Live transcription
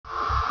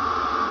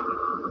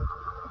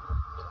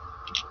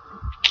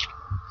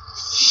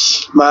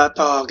มา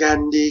ต่อกัน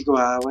ดีก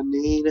ว่าวัน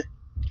นี้นะ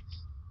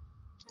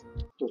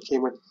โอเค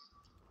มัน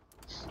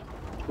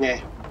ไง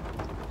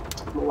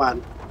เมื่อวาน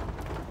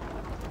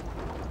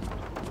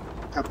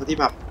กลับมาที่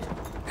ผับ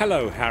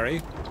Hello, Harry.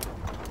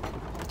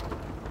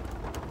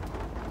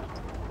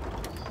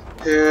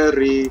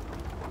 Harry.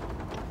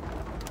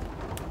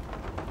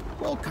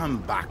 Welcome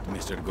back,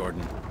 Mr.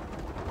 Gordon.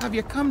 Have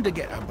you come to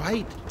get a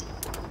bite?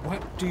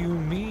 What do you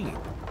mean?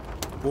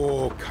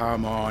 Oh,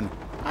 come on.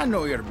 I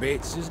know your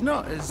Bates is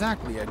not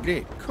exactly a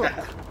great cook.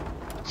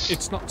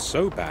 It's not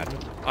so bad.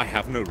 I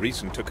have no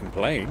reason to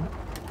complain.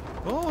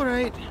 All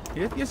right,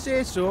 if you say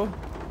so.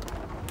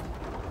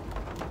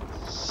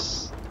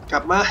 กลั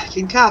บมา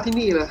กินข้าวที่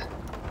นี่เลย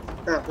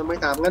ทำไม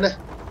ถามงั้นนะ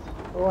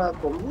เพราะว่า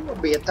ผม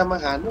เบียดทำอา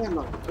หารแน่น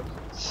อน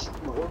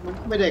บอกว่ามัน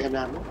ไม่ได้ขน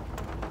าดนั้น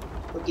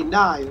ก็กินไ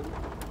ด้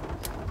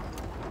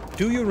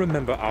Do you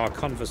remember our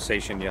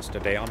conversation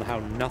yesterday on how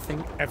nothing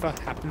ever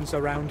happens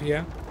around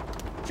here?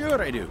 Sure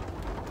I do.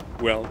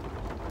 Well,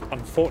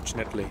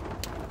 unfortunately,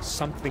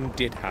 something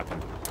did happen.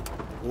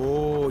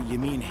 Oh, you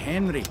mean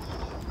Henry?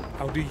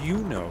 How do you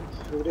know?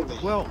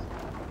 Well,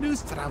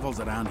 news travels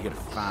around here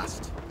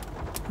fast.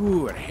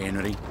 Poor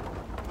Henry.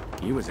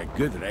 He was a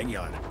good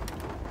regular.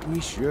 We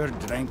sure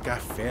drank a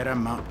fair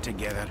amount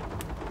together.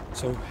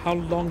 So how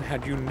long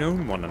had you known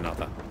one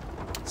another?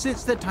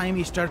 Since the time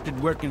he started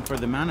working for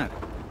the manor.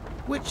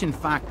 Which in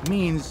fact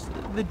means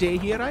the day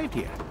he arrived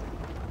here.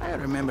 I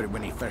remember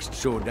when he first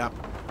showed up,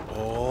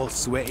 all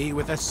sweaty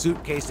with a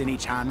suitcase in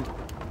each hand.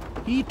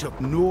 He took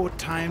no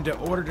time to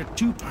order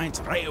 2 pints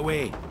right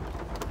away.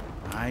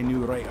 I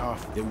knew right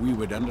off that we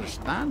would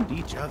understand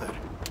each other.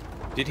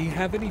 Did he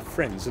have any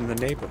friends in the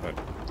neighborhood?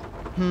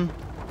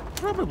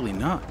 Probably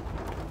not.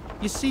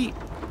 You see,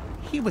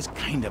 he was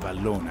kind of a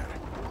loner.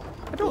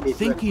 I don't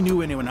think he knew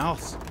anyone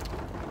else.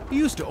 He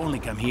used to only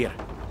come here.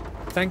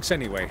 Thanks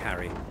anyway,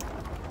 Harry.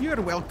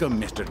 You're welcome,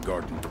 Mr.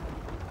 Gordon.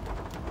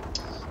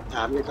 ถ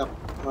ามเลยครับ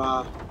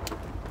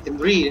เฮน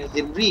รี่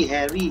แฮ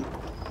ร์รี่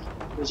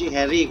ไม่ใช่แฮ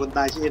ร์รี่คนต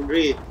ายชื่อเฮน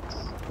รี่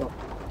บอก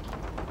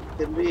เ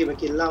ฮนรี่มา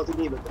กินเหล้าที่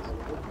นี่เหมือนกัน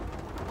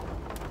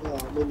ก็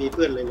ไม่มีเ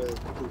พื่อนเลย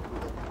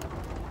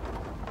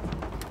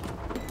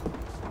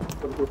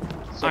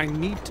I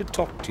need to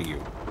talk to you.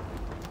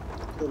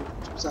 คน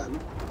สุขสันต์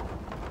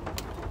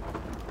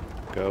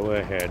Go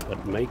ahead, but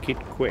make it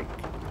quick.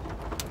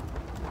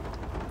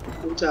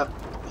 รู้จัก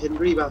เฮน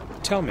รี่ป่ะ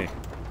Tell me,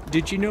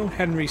 did you know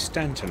Henry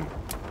Stanton?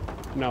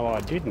 No, I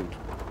didn't.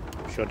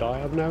 Should I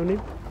have known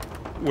him?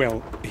 Well,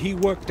 he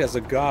worked as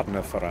a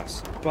gardener for us,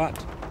 but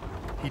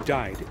he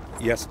died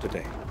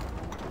yesterday.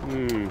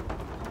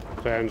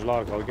 Sounds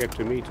like I'll get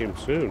to meet him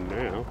soon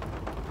now.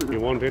 You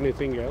want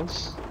anything else?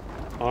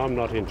 I'm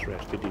not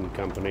interested in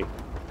company.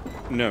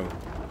 No,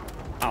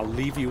 I'll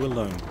leave you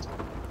alone.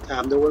 ถา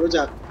มดูว่ารู้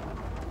จัก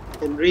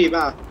เฮนรี่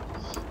ป่ะ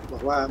บอ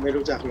กว่าไม่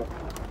รู้จักหรอก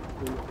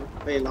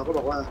เราก็บ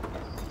อกว่า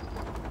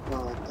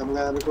ทำง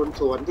านเป็นคน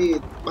สวนที่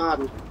บ้าน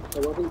แต่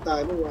ว่าเพิ่งตาย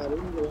เมื่อวานนี้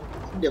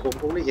เดี๋ยวผม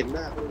คงได้เห็นห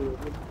น้าเขาเลย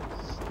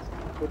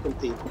พูดคน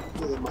ตี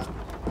นี่มา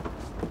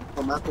เอ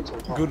ามาคนส่ง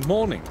ของ Good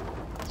morning.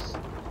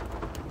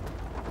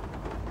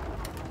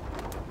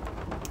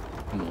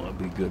 Might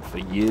be good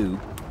for you.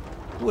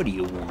 What do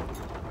you want?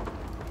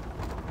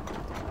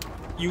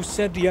 You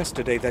said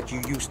yesterday that you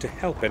used to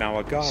help in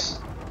our garden.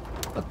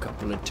 A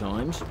couple of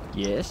times,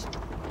 yes.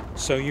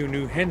 So you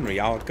knew Henry,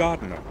 our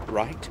gardener,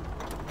 right?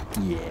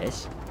 Yes.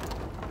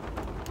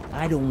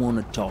 I don't want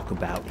to talk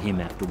about him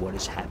after what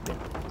has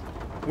happened.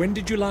 When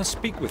did you last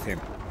speak with him?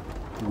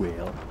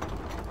 Well,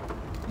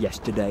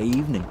 yesterday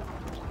evening.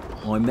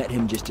 I met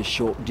him just a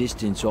short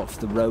distance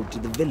off the road to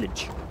the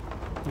village.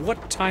 What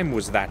time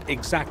was that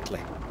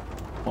exactly?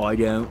 I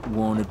don't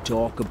want to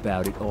talk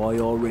about it. I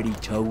already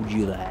told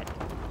you that.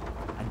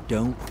 I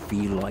don't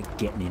feel like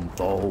getting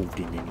involved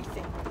in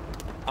anything.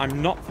 I'm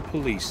not the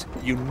police.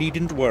 You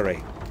needn't worry.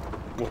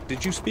 What did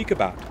you speak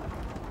about?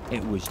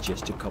 It was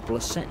just a couple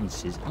of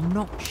sentences. I'm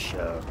not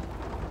sure.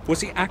 Was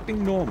he acting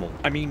normal?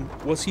 I mean,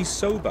 was he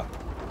sober?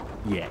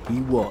 Yeah, he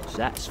was,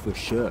 that's for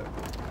sure.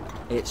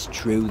 It's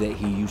true that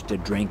he used to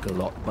drink a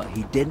lot, but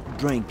he didn't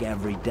drink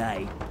every day.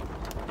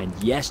 And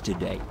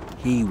yesterday,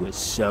 he was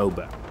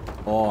sober.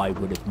 I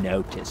would have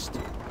noticed.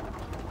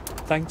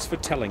 Thanks for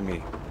telling me.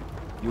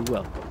 You're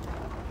welcome.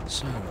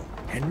 So,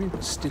 Henry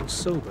was still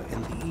sober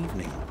in the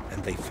evening, and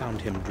they found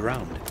him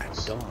drowned at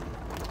dawn.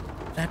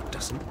 That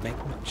doesn't make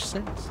much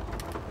sense.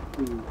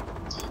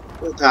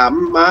 ถาม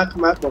มาร์ค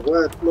บอกว่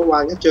าเมื่อวา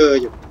นก็เจอ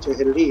เ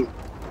ฮนรี่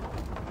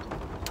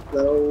แ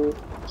ล้ว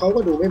เขาก็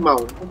ดูไม่เมา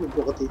ก็ดูป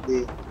กติดี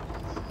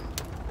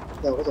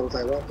เราก็สงสั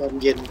ยว่าตอน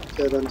เย็นเจ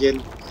อตอนเ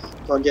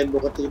ย็นป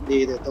กติดี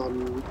แต่ตอน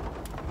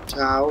เ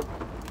ช้า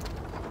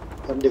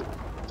ตอนดึก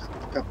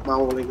กับเมา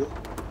อะไรอย่างนี้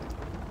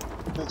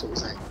น่าสง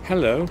สัย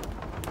Hello.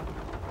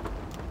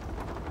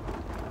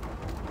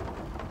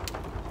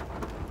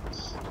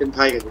 เป็น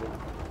ภัยกันอยู่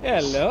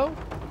Hello.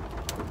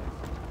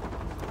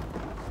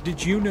 Did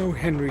you know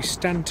Henry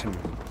Stanton?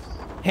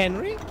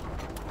 Henry?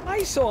 I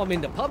saw him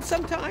in the pub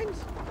sometimes.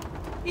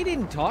 He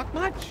didn't talk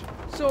much,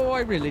 so I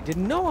really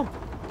didn't know him.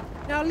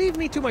 Now leave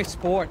me to my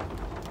sport.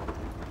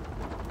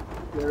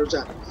 ไม่รู้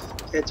จัก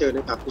แค่เจอใน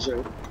ผับเฉย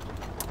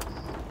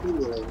ไม่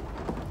มีอะไร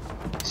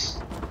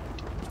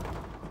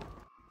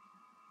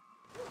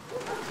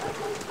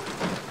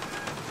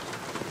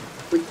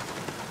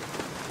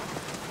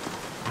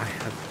I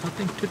have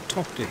nothing to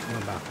talk to him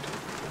about.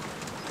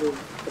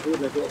 จะพูดอ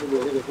ะไรก็ไม่รู้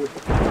ที่จะพูด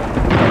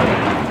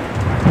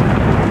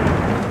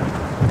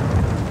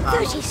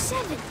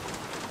 37!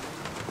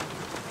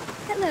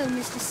 Hello,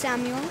 Mr.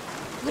 Samuel.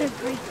 What a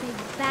great big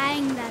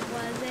bang that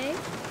was, eh?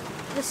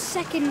 The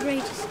second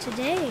greatest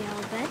today,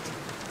 I'll bet.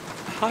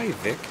 Hi,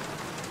 Vic.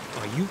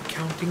 Are you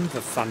counting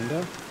the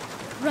thunder?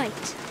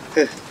 Right.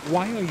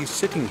 Why are you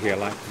sitting here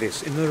like this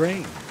in the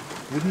rain?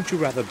 Wouldn't you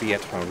rather be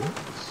at home?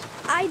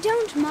 I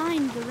don't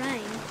mind the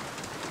rain.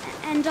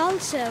 And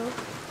also,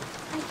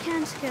 I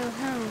can't go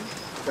home.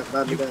 กลับบ้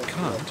านไม่ You ได้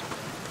can't?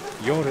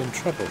 You're in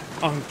trouble,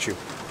 aren't you?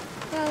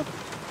 Well,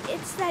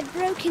 it's that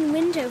broken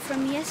window from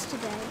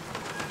yesterday.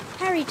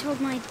 Harry told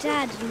my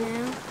dad, you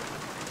know.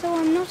 So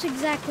I'm not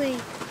exactly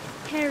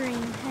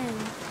carrying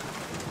home.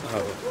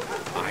 Oh,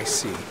 I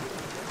see.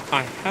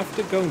 I have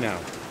to go now.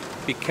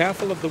 Be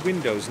careful of the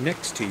windows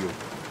next to you.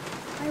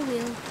 I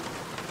will.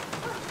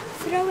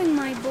 Throwing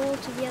my ball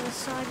to the other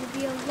side would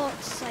be a lot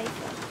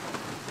safer.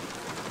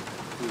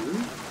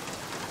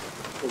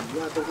 ผม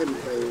ว่าต้องให้มัน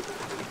ไป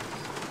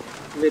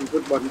เล่นฟุ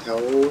ตบอลแถว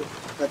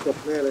กระจก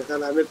แน่เลยถ้า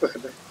ร้านไม่เปิด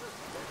นะ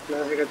แล้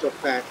วให้กระจก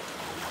แตก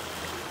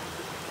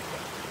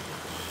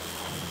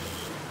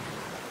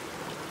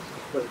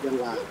เปิดยัง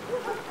วาง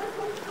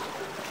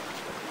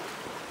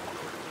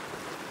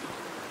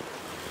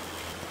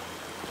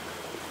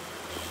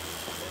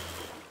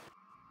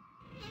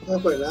ถ้า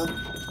เปิดแล้ว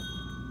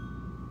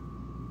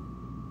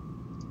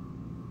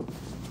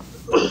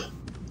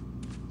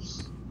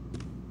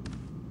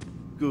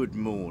Good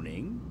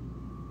morning.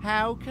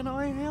 How can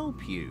I help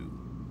you?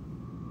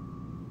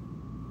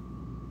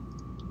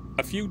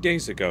 A few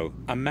days ago,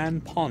 a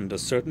man pawned a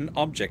certain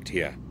object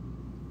here.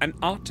 An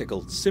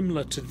article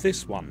similar to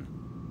this one.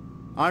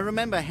 I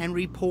remember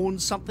Henry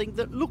pawned something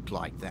that looked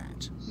like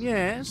that.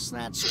 Yes,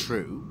 that's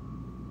true.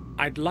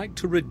 I'd like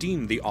to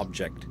redeem the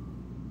object.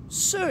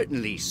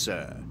 Certainly,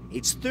 sir.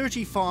 It's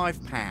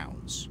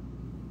 £35.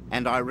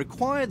 And I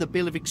require the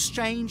bill of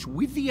exchange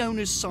with the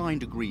owner's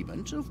signed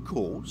agreement, of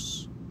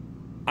course.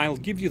 I'll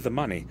give you the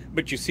money,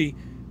 but you see,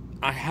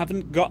 I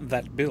haven't got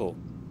that bill.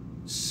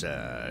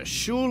 Sir,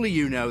 surely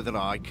you know that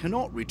I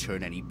cannot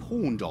return any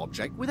pawned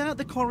object without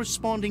the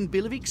corresponding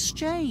bill of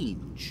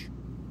exchange.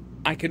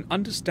 I can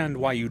understand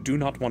why you do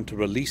not want to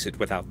release it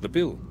without the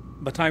bill,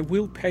 but I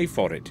will pay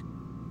for it.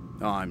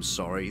 I'm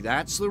sorry,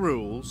 that's the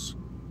rules.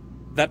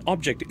 That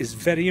object is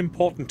very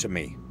important to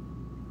me.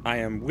 I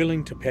am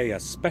willing to pay a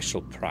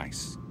special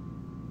price.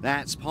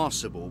 That's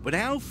possible, but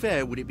how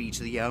fair would it be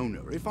to the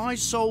owner if I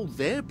sold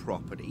their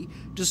property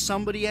to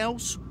somebody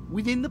else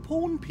within the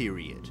pawn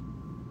period?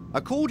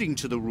 According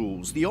to the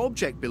rules, the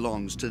object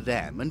belongs to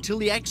them until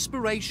the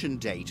expiration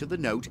date of the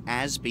note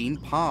has been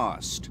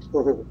passed.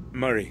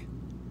 Murray,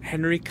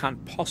 Henry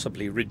can't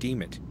possibly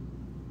redeem it.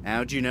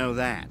 How do you know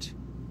that?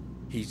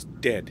 He's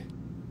dead.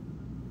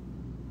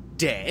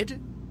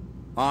 Dead?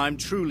 I'm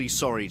truly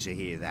sorry to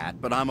hear that,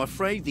 but I'm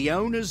afraid the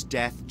owner's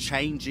death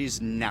changes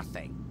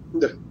nothing.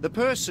 The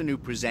person who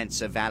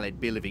presents a valid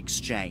bill of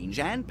exchange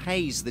and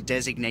pays the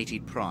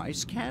designated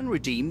price can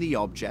redeem the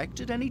object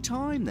at any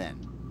time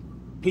then.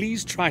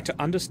 Please try to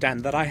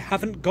understand that I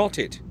haven't got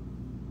it.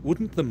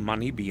 Wouldn't the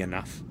money be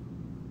enough?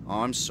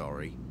 I'm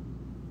sorry.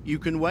 You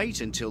can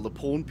wait until the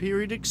pawn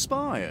period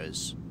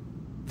expires.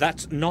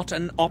 That's not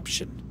an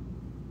option.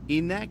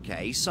 In that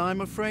case,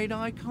 I'm afraid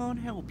I can't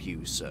help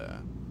you,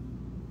 sir.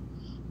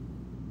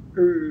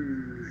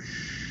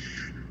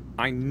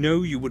 I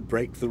know you would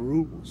break the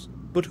rules,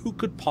 but who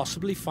could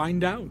possibly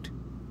find out?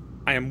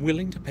 I am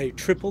willing to pay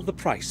triple the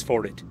price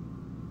for it.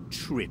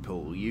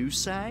 Triple, you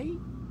say?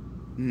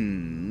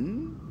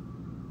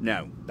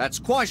 No, that's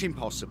quite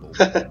impossible.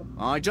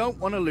 I don't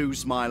want to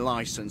lose my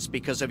license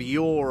because of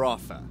your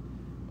offer.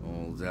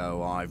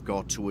 Although I've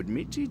got to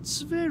admit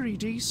it's very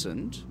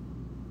decent.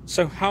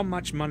 So how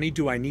much money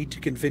do I need to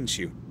convince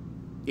you?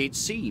 It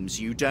seems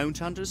you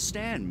don't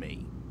understand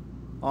me.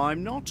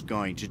 I'm not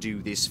going to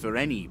do this for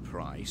any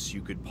price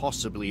you could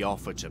possibly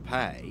offer to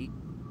pay.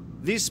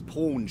 This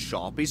pawn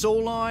shop is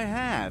all I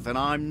have, and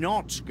I'm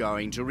not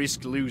going to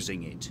risk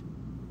losing it.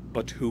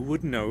 But who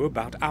would know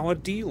about our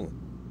deal?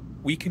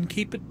 We can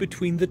keep it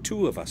between the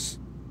two of us.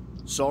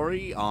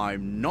 Sorry,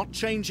 I'm not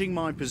changing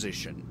my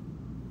position.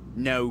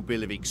 No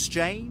bill of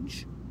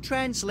exchange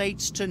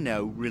translates to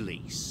no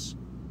release.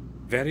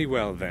 Very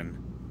well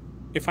then.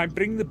 If I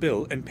bring the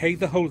bill and pay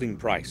the holding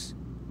price,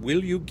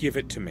 will you give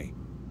it to me?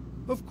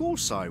 Of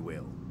course I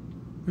will.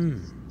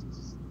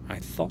 I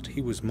thought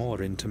he was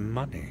more into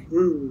money.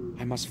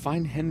 I must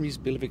find Henry's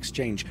bill of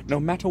exchange, no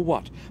matter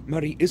what.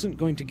 Murray isn't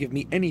going to give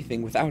me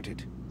anything without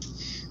it.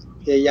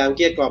 พยายามเ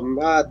กลี้ยกล่อม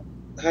ว่า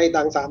ให้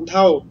ตังค์3 เ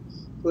ท่า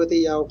เพื่อ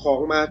ที่เอาของ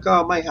มาก็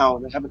ไม่เอา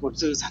นะครับเป็นคน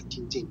ซื่อสัตย์จ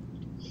ริง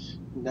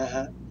ๆนะฮ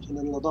ะฉะ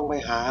นั้นเราต้องไป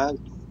หา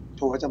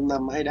ตั๋วจำน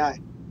ำมาให้ได้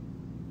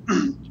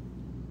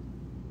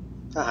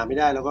ถ้าหาไม่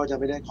ได้เราก็จะ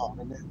ไม่ได้ของ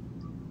นั่นนะ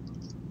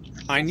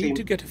I need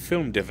to get a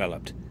film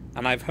developed,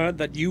 and I've heard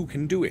that you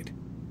can do it.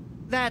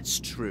 That's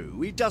true.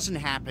 It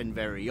doesn't happen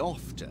very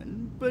often,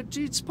 but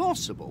it's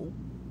possible.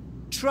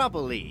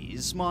 Trouble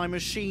is, my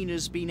machine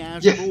has been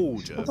out of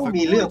order for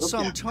quite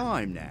some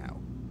time now.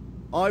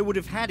 I would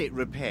have had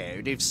it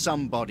repaired if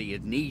somebody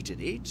had needed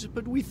it,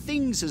 but with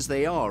things as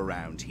they are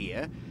around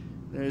here,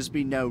 there's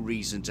been no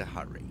reason to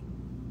hurry.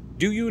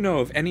 Do you know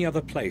of any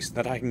other place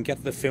that I can get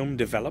the film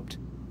developed?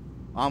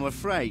 I'm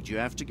afraid you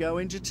have to go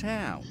into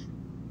town.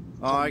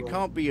 I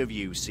can't be of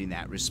use in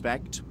that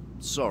respect.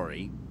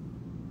 Sorry.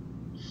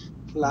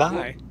 ล้าง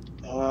Bye.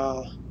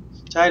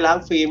 ใช้ล้าง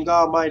ฟิล์มก็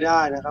ไม่ได้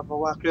นะครับเพรา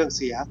ะว่าเครื่องเ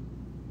สีย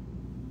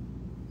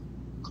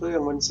เครื่อง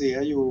มันเสีย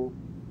อยู่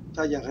ถ้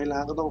าอยากให้ล้า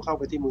งก็ต้องเข้า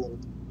ไปที่เมือง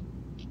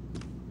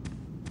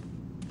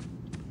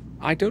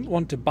I don't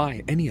want to buy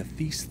any of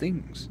these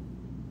things.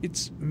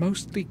 It's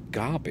mostly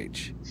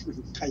garbage.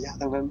 ขยะ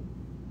ทั้งนั้น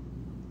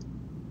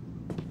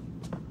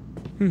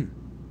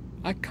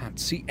I can't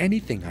see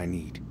anything I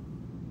need.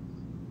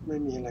 ไม่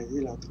มีอะไร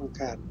ที่เราต้อง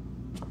การ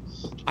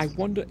I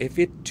wonder if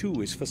it too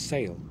is for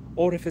sale,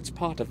 or if it's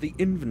part of the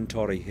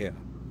inventory here.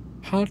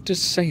 Hard to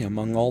say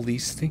among all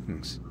these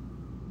things.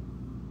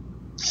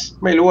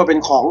 ไม่รู้ว่าเป็น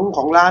ข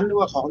องร้านหรือ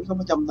ว่าของที่เขา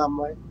มาจำนำ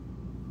ไว้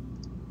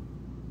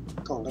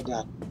กล่องกระด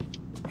าษ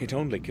It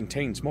only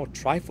contains more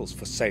trifles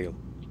for sale.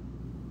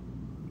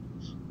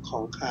 ขอ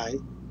งขาย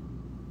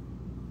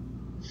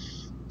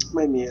ไ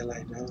ม่มีอะไร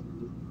นะ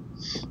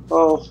โ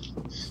อ้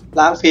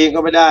ล้างฟิล์มก็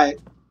ไม่ได้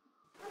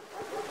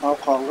เอา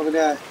ของก็ไม่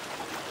ได้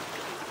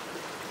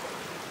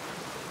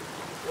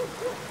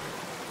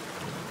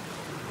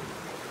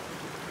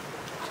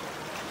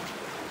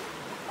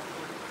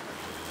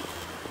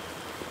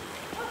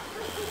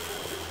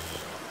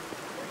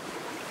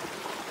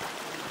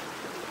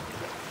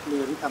เรื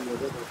อที่ทำเลย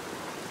ด้วย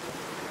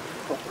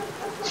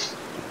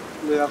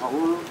เรือของ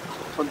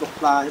คนตก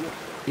ปลาใช่ไหม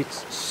It's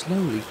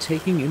slowly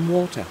taking in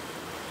water.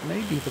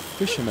 Maybe the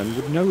fishermen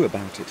would know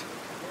about it.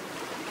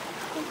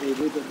 ต้องเรือ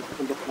ด้วยค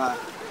นตกปลา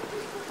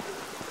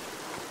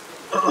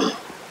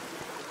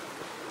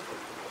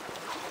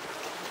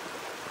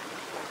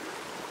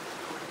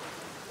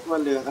ว่า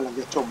เรือกำลัง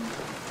จะจม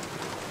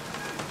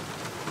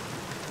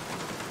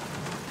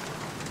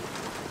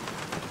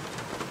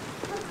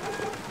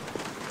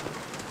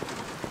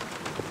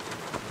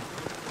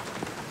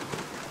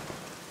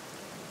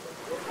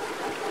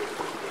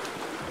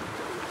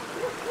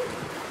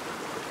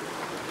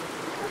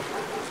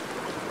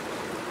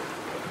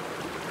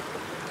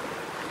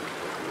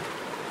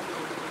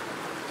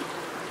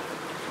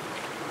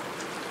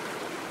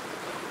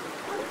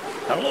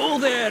Hello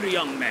there,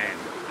 young man.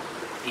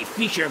 The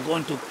fish are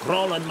going to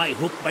crawl on my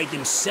hook by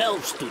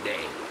themselves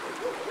today.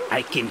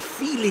 I can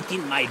feel it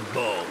in my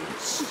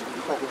bones.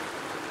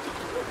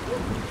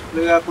 เ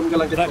รือคุณก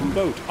ำลังจะจม That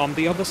boat on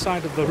the other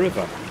side of the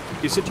river,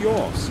 is it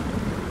yours?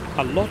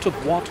 A lot of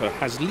water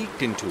has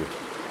leaked into it.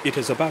 It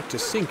is about to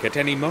sink at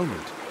any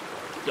moment.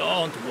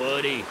 Don't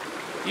worry.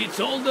 It's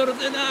older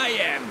than I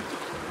am.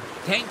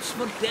 Thanks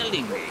for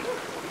telling me.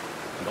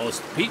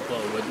 Most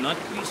people would not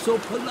be so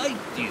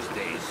polite these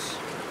days.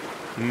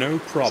 No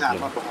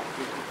problem.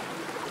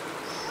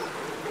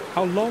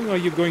 How long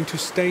are you going to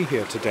stay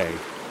here today?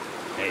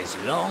 As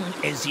long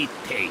as it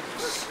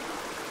takes.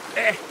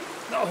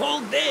 The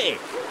whole day.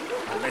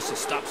 Unless it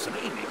stops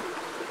raining.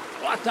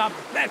 What a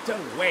better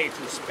way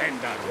to spend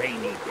a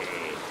rainy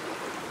day.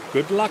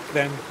 Good luck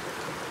then.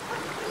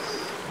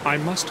 I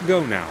must go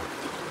now.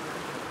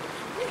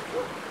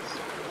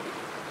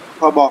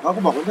 พอบอกเขาก็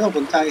บอกว่าไม่ต้องส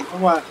นใจเพรา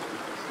ะว่า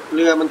เ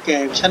รือมันแก่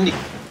ชั้นอีก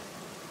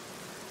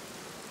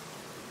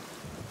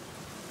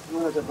เ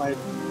มื่อจะไป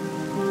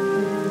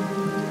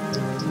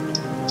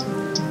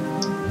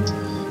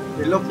ใน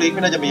โลกฟรีกไ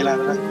ม่น่าจะมีอะไรแ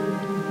ล้วนะ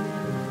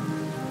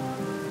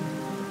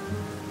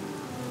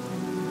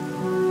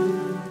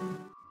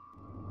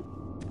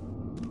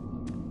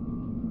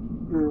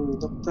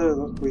ด็อกเตอร์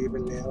ก็คุยไป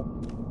แล้ว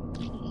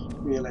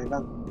มีอะไรบ้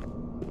าง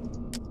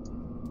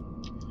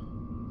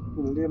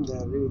วิลเลียมแด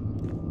รี่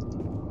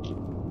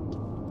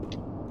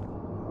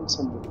ห้องส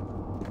มุด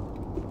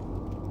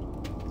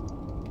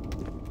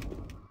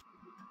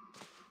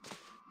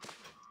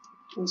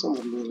ห้องสมุ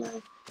ดมีอะไร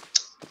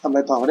ทำอะไร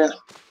ต่อเนี่ย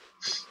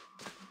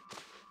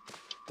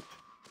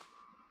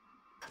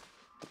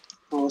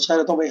อ๋อใช่เ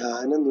ราต้องไปหา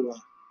นั่นดูว่า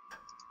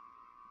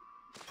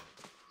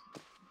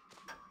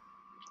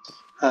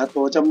หา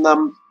ตั๋วจำนำ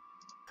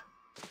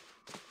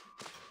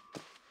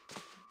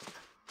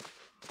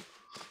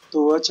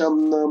ตั๋วจ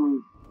ำน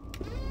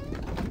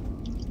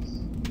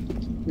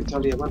ำวิทอ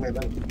เรียว่าไง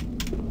บ้าง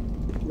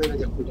ไม่น่า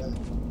จะคุยได้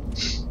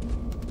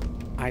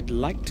I'd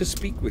like to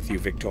speak with you,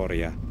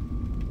 Victoria.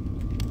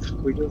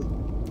 คุยด้วย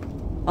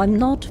I'm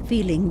not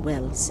feeling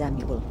well,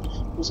 Samuel.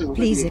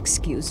 Please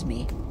excuse me.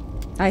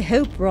 I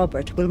hope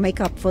Robert will make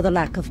up for the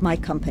lack of my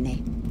company.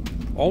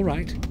 All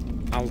right.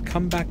 I'll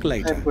come back ให้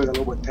later. คุยกับโ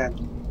รเบิร์ตแทน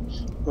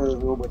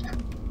โรเบิร์ต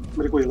ไ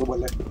ม่ได้คุยกับโรเบิร์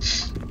ตเลย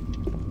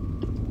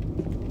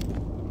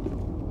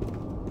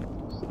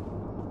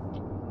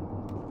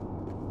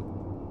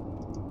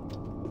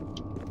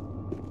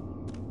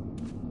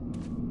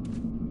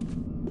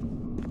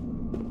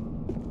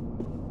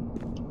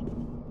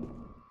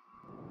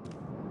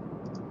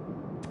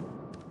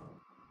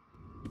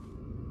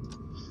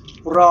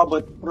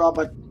Robert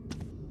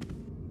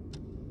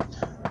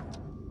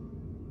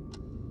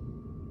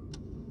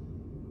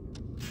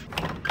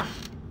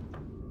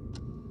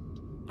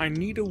I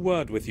need a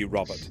word with you,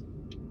 Robert.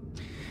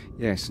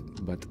 Yes,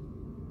 but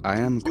I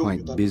am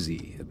quite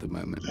busy at the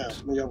moment.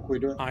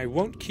 I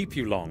won't keep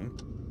you long.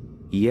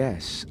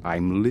 Yes,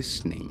 I'm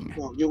listening.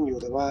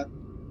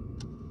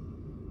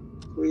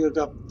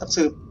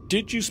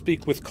 Did you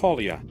speak with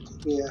Collier?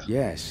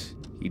 Yes,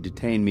 he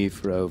detained me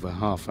for over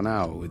half an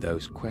hour with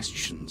those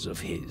questions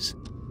of his.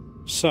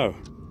 So,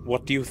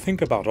 what do you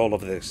think about all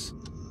of this?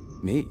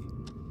 Me?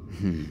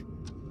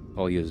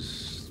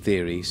 Collier's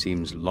theory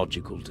seems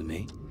logical to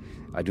me.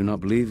 I do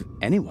not believe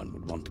anyone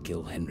would want to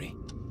kill Henry.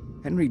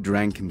 Henry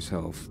drank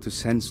himself to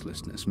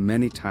senselessness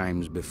many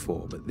times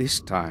before, but this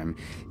time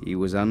he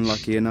was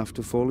unlucky enough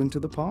to fall into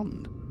the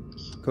pond.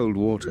 Cold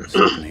water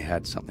certainly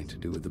had something to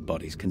do with the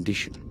body's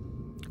condition.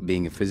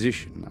 Being a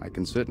physician, I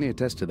can certainly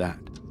attest to that.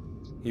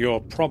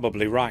 You're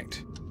probably right.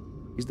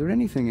 Is there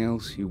anything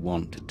else you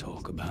want to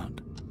talk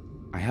about?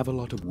 I have a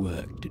lot of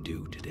work to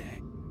do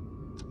today.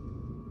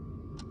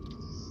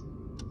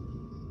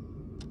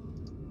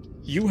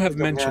 You have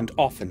mentioned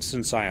often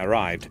since I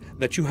arrived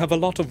that you have a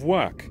lot of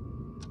work.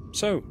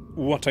 So,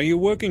 what are you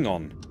working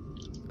on?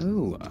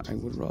 Oh, I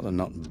would rather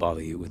not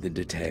bother you with the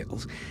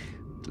details.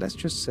 Let's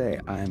just say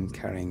I'm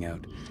carrying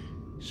out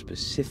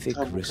specific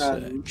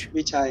research.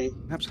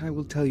 Perhaps I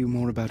will tell you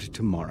more about it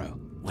tomorrow,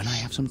 when I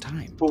have some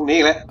time.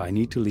 I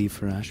need to leave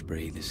for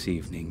Ashbury this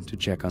evening to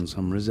check on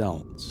some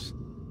results.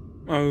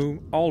 Oh,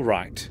 all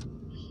right.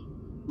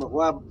 บอก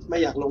ว่าไม่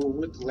อยากลง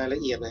ลึกถึงรายละ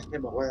เอียดนะแค่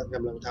บอกว่าก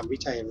ำลังทำวิ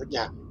จัยสักอ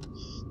ย่าง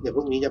เดี๋ยวพ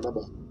รุ่งนี้จะมาบ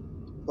อก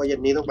เพราะเย็น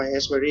นี้ต้องไป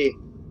Ashbury.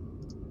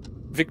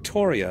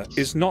 Victoria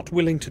is not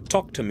willing to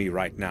talk to me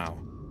right now.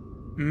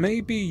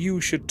 Maybe you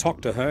should talk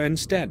to her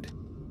instead.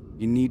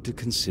 You need to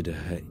consider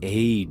her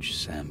age,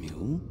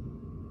 Samuel.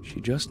 She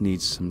just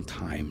needs some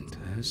time to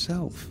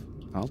herself.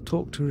 I'll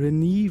talk to her in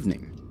the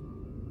evening.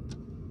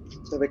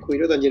 จะไปคุย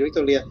ด้วยตอนเย็นวิกต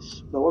อเรีย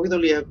บอกว่าวิกตอ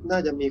เรียน่า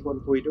จะมีคน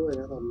คุยด้วย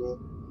นะตอนนี้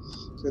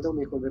คือต้อง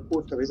มีคนไปพู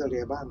ดกับวิกตอเรี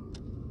ยบ้าง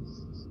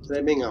จะไ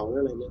ด้ไม่เหงา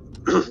อะไรเนี่ย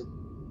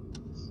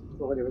บ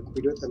อกว่าเดี๋ยวไปคุย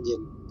ด้วยตอนเย็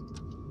น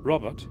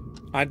Robert,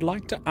 I'd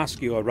like to ask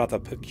you a rather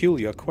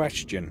peculiar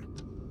question.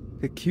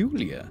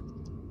 Peculiar?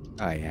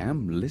 I am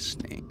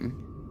listening.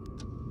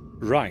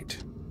 Right.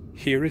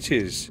 Here it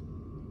is.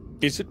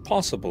 Is it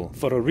possible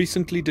for a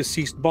recently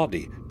deceased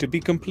body to be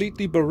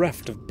completely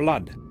bereft of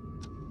blood?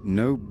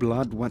 No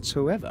blood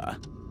whatsoever?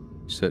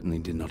 Certainly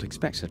did not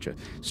expect such a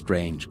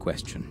strange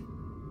question.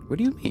 What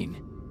do you mean?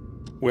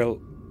 Well,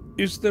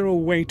 is there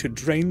a way to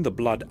drain the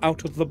blood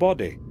out of the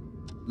body?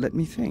 Let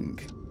me think.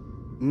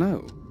 No,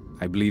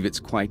 I believe it's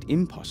quite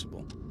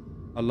impossible.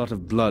 A lot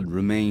of blood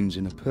remains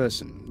in a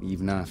person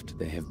even after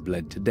they have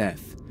bled to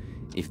death,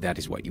 if that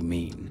is what you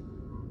mean.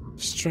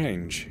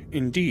 Strange,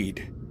 indeed.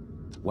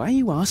 Why are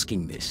you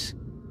asking this?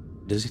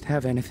 Does it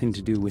have anything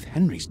to do with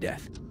Henry's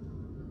death?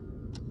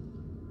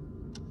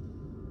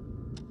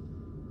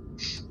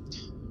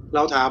 เร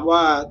าถามว่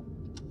า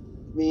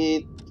มี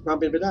ความ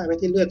เป็นไปได้ไหม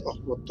ที่เลือดออก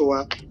หมดตัว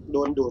โด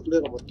นดูดเลือ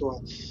ดออกหมดตัว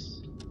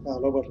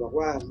โรเบิร์ตบอก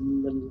ว่า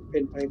มันเป็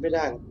นไปไม่ไ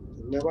ด้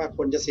ถึงแม้ว่าค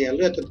นจะเสียเ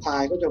ลือดจนตา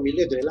ยก็จะมีเ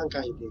ลือดอยู่ในร่างก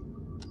ายอยู่ดี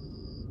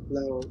เร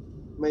า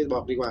ไม่บอ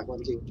กดีกว่าควา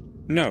มจริง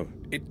No,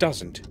 it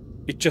doesn't.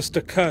 It just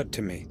occurred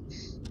to me.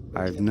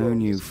 I've known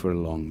you for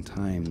a long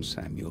time,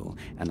 Samuel,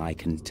 and I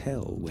can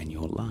tell when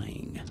you're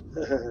lying.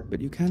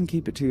 But you can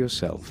keep it to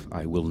yourself.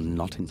 I will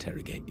not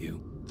interrogate you.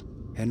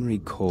 Henry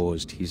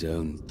caused his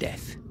own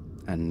death,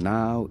 and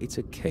now it's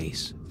a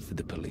case for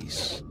the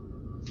police.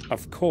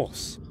 Of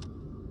course.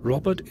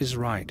 Robert is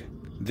right.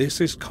 This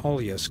is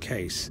Collier's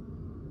case.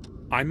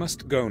 I must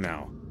go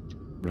now.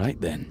 Right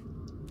then.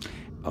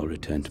 I'll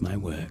return to my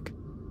work.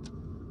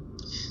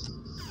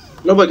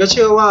 โรเบิร์ตก็เ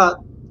ชื่อว่า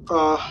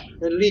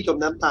เฮนรี่จม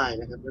น้ำตาย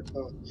นะครับแล้ว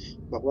ก็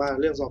บอกว่า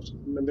เรื่องสอบ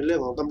มันเป็นเรื่อ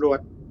งของตำรวจ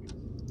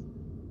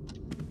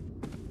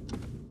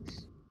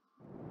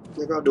แ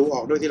ล้วก็ดูอ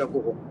อกด้วยที่เราโก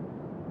หก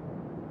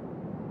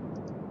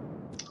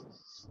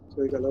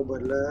คุยกับโรเบิ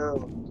ร์ตแล้ว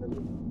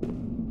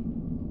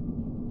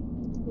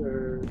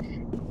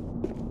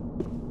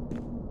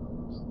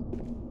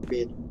เบ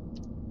ส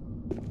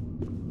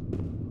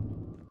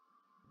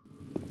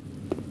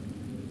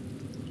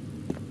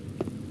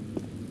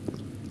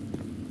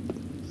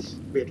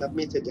รับ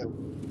มีดเสร็จยัง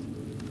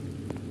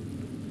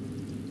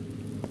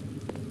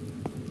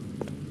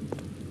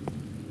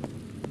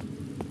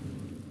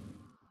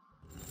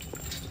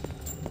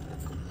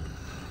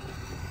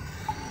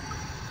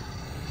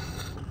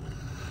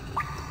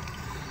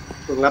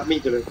ต้องรับมี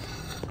ดเลย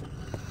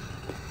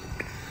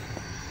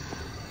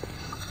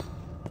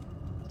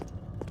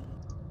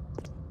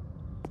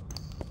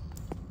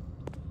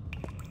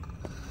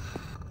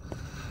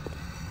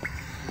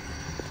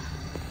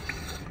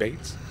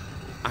Bates,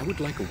 I would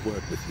like a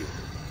word with you.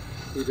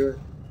 You do it.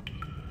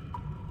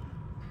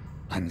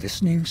 I'm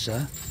listening,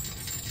 sir.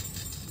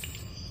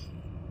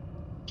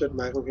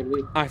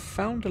 I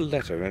found a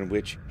letter in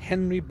which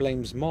Henry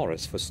blames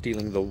Morris for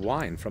stealing the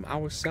wine from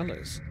our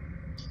cellars.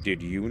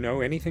 Did you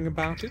know anything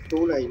about it?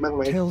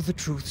 Tell the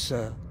truth,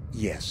 sir.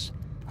 Yes,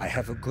 I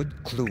have a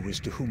good clue as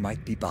to who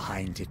might be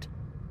behind it.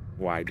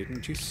 Why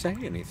didn't you say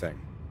anything?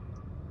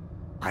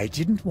 I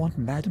didn't want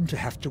Madam to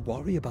have to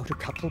worry about a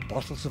couple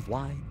bottles of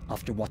wine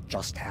after what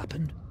just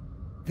happened.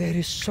 There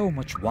is so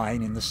much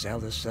wine in the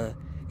cellar, sir.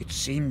 It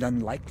seemed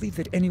unlikely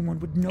that anyone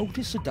would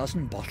notice a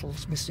dozen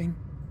bottles missing.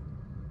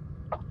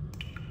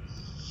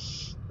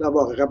 เราบ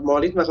อกกับมอ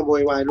ริสมาขโม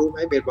ยไวน์รู้ไหม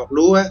เบดบอก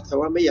รู้ฮะแต่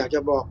ว่าไม่อยากจะ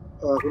บอก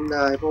คุณน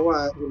ายเพราะว่า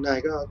คุณนาย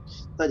ก็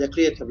น่าจะเค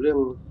รียดกับเรื่อง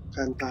ก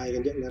ารตายกั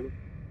นเยอะแล้ว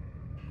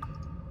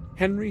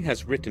Henry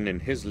has written in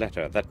his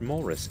letter that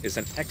Morris is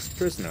an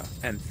ex-prisoner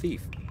and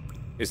thief.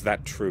 Is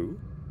that true?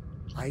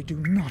 I do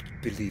not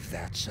believe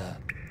that, sir.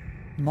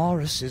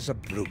 Morris is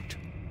a brute,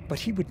 but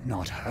he would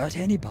not hurt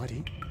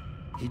anybody.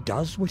 He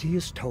does what he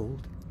is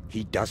told.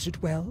 He does it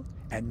well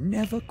and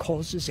never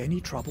causes any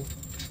trouble.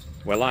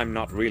 Well, I'm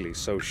not really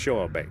so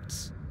sure, Bates.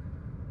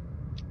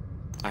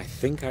 I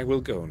think I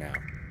will go now.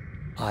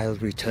 I'll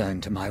return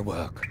to my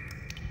work.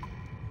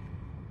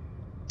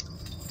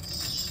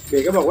 เบ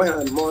ย์ก็บอกว่า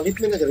มอริส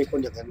ไม่น่าจะเป็นคน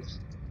อย่างนั้น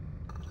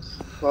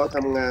เพราะท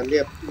ำงานเ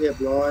รียบ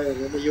ร้อยแ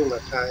ล้วไม่ยุ่งกั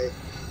บใคร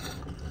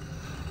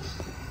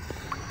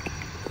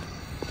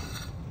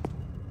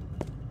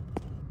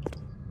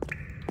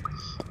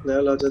แล้ว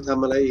เราจะท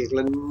ำอะไรอีก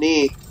ล่ะ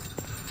นี่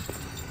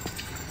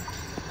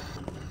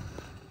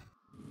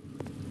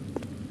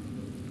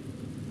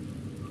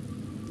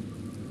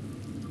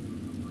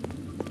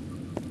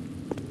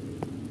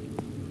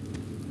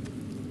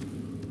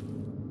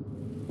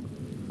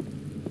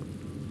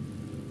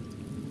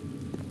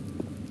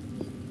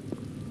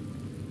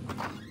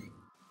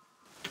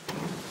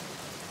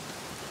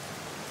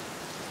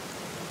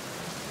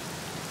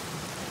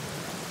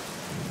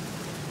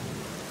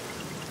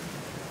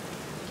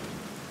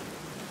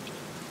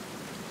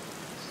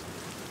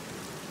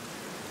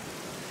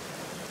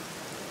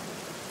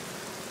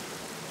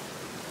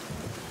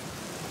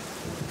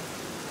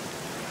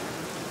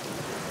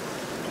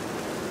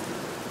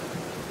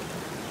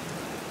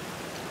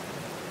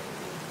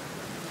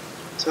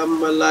ท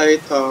ำอะไร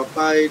ต่อไป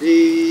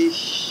ดี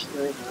ไป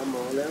หาหม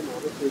อแล้วหมอ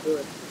ไม่คุยด้ว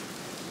ย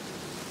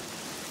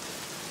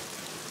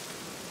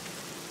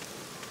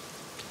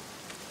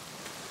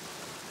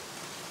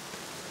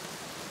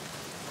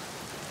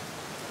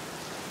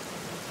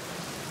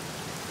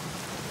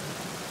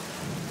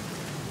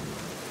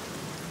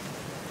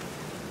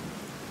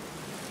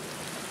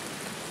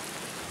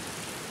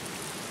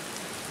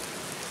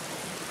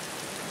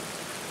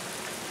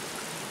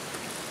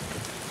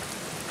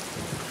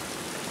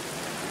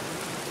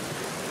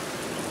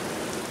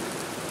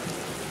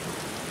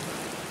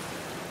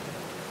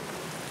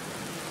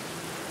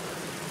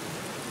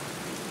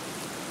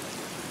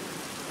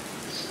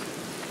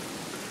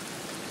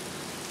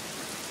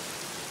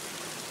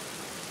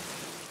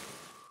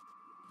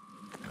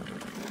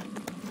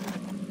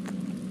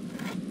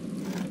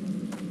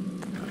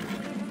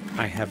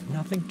I have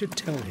nothing to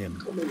tell him.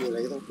 ก็ไม่มีอะไร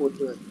ต้องพูด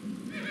ด้วย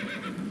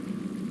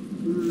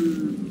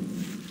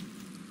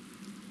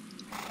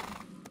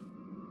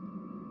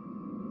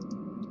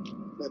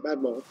ไปบ้าน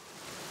หมอ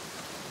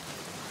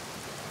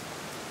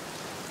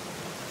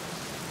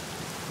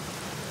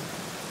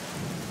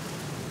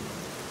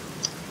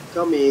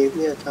ก็มีเ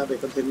นี่ยคาเฟ่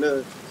คอนเทนเนอ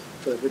ร์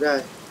เปิดไม่ได้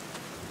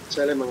ใช้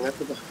อะไรมางัดห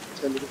รือเปล่าใ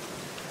ช่ไหม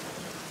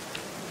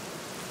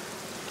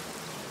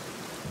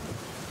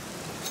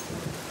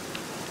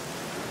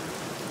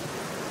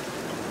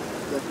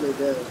งัดไม่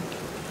ได้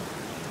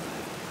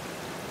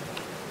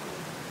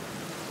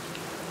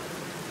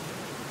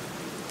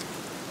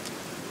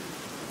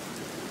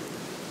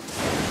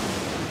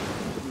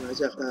มา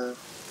จาก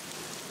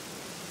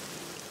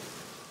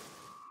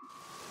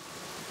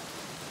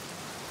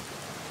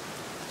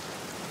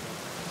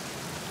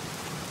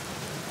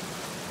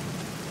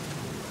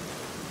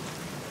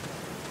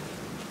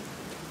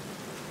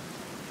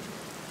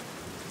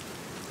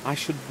I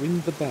should ring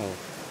the bell.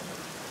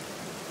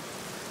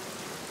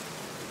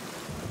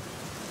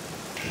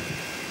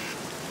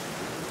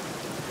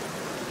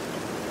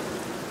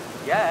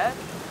 Yes?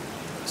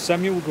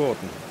 Samuel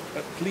Gordon,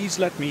 please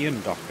let me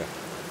in, Doctor.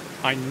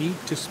 I need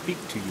to speak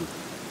to you.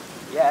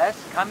 Yes,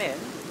 come in.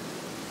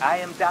 I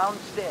am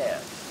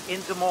downstairs,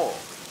 in the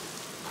morgue.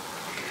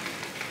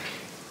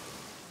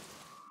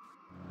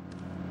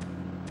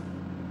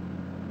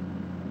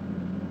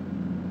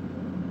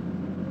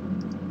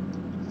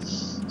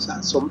 สะ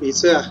สมผี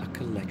เสื้อ A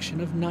collection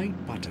of night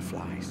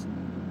butterflies.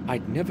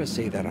 I'd never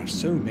say there are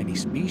so many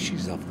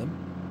species of them.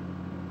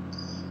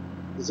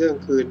 ผีเสื้อกลา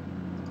งคืน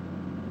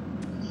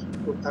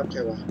รูปภาพใคร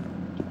วะ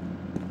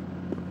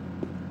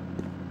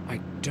I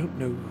don't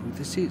know who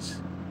this is.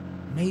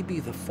 Maybe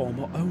the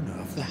former owner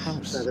of the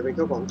house. น่าจะเป็นเ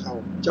จ้าของเก่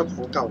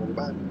าของ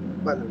บ้าน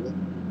หลังนี้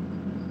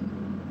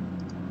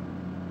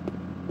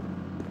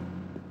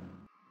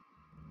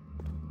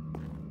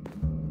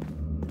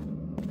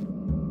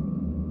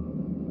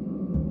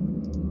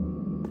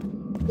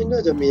ไม่น่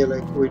าจะมีอะไร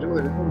คุยด้วย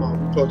นะเพราะหมอ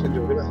โจทย์กันอ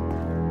ยู่ด้วย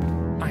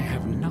I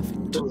have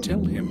nothing to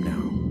tell him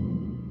now.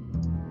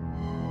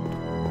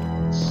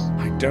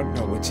 I don't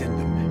know what's in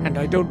them, and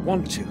I don't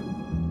want to.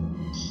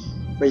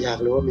 ไม่อยาก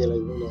รู้ว่ามีอะไร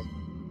อยู่ข้างใน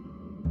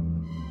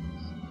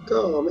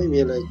ก็ไม่มี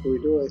อะไรคุย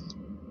ด้วย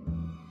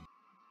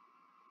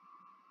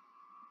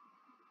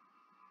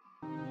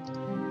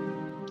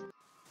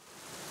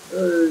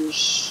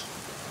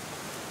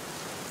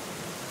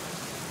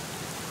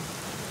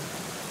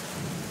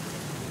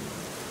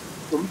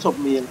ผมจบ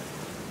เมียน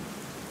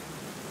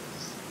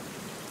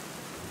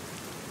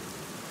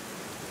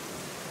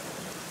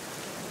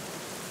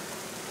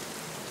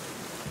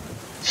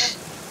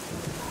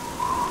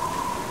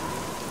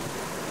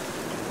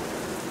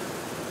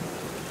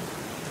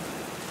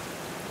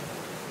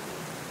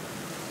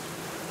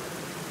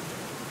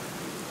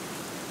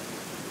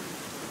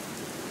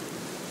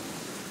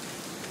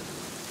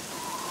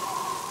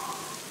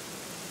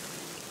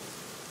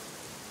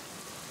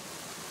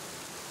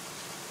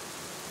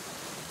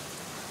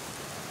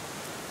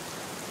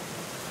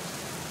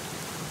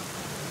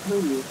ไ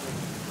ม่มี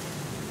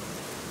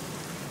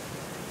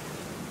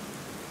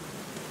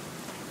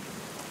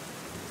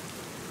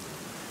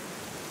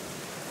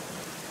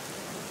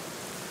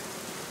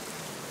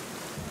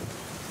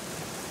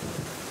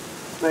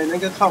ในนั้น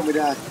ก็เข้าไม่ไ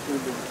ด้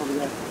เข้าไม่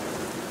ได้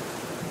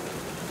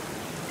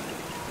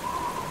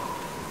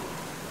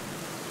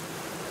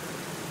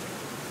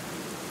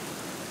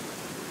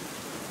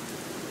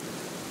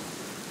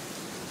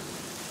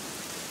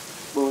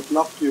โบสถ์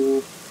ล็อกอยู่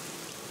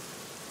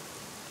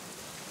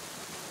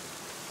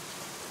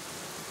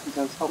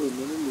การเข้าอื่น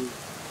ไม่มี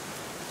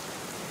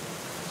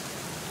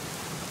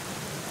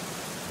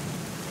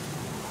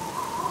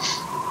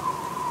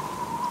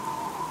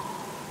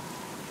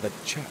The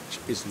church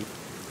is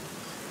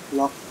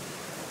ล็อก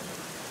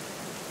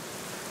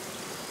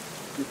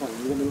ที่ฝั่ง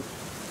นี้ก็ไม่รู้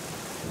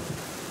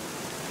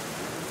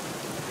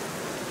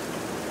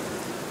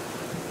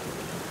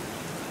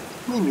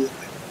ไม่มีอะไ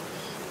ร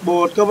โบ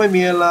สถ์ก็ไม่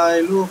มีอะไร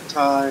รูปช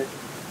าย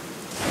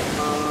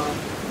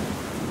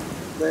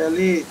ไดอา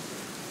รี่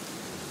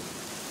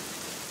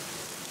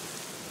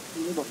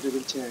นี่บอกจะเ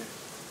ป็นแชร์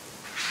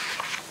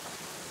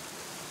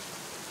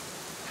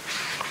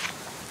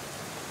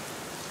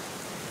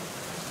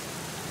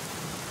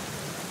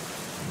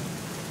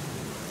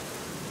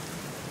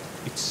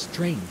It's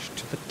strange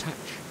to the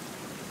touch.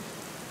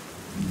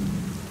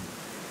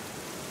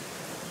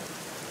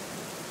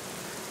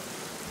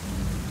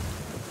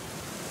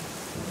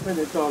 ไม่ไ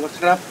ด้ต่อแล้ว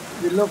ครับ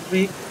วิลโลฟ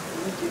รีก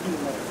ไม่คิดอยู่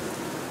เลย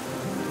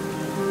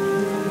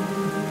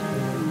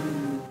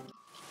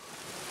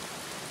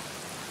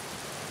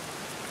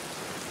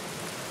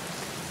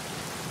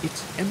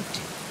It's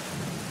empty.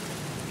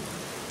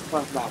 ว่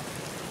างเปล่า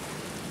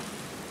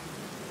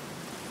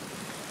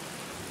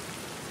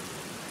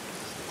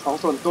ของ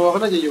ส่วนตัวก็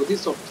น่าจะอยู่ที่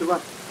ศพใช่ป่ะ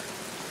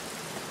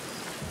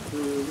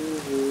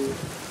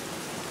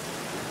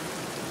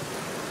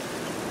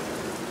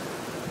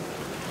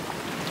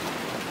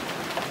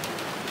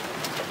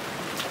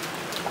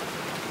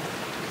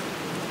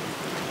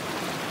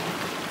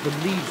The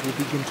leaves will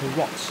begin to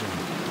rot soon.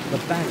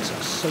 The bags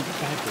are soaked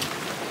badly.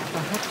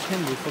 Perhaps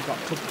Henry forgot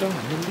to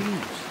burn the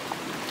leaves.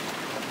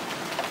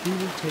 He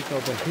will take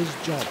over his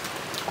job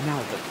now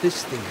that this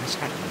thing has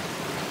happened.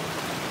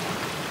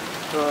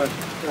 ก็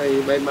ไอ้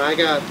ใบไม้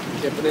ก็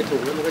เก็บไปในถุ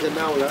งแล้วมันก็จะเ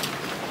น่าแล้ว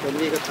คน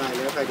นี้ก็ตายแ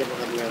ล้วใครจะมา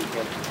ทำงานแท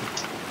น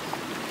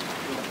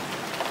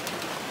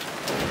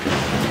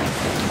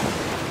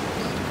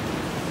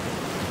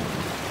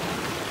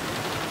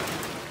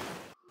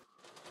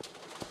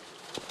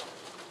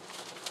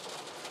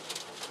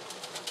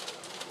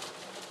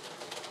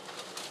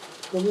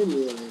ก็ไม่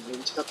มีอะไรเห็น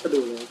ชัดก็ดู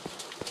แล้ว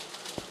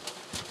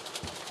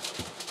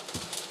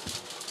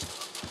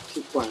คิ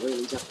ดกว่าเลยเ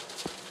ห็นชัด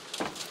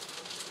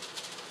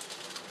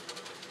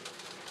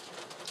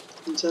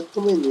ชัดก็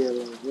ไม่มีอะไร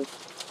นะ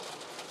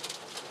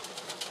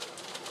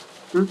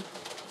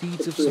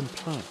Seeds of some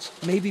plants,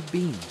 maybe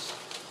beans.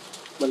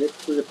 เมล็ด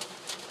พืช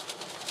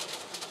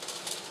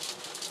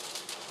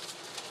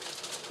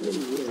ไม่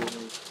มีอะไร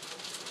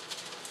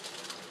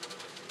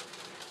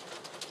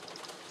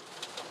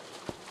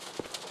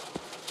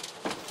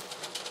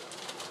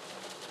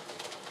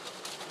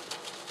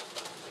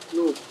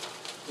ลูก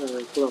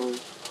กล่อง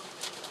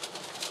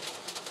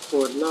ข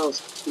วดเหล้า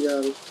ยา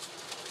ง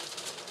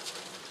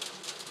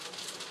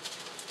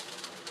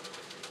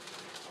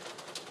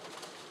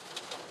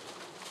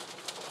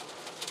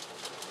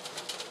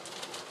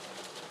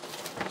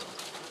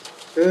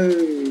เฮ้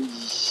ย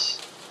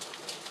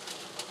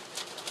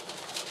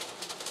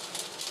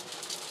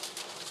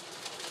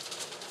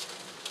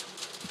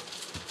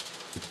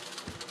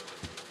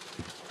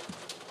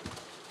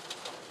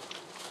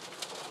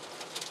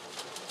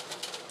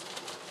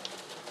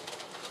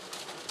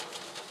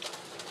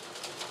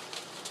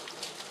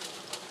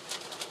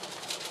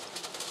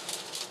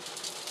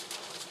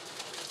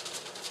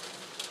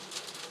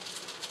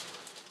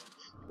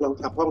ลอง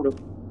ขับห้องดู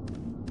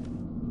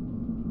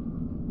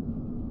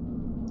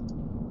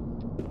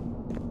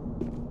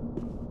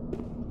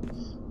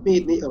มี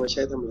ดนี้เอาไปใ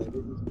ช้ทำอะไรไ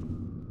ม่รู้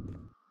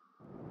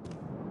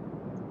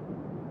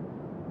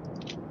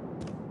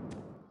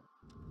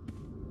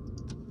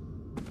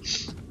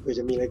เผื่อจ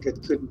ะมีอะไรเกิด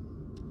ขึ้น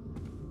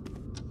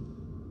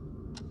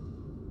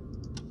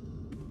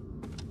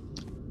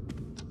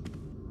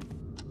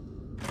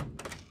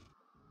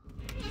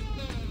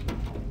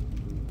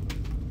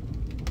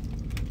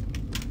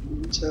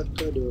ชัก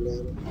ก็ดูแล้ว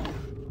นะ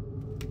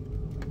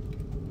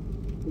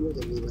ไม่จ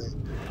ะมีอะไร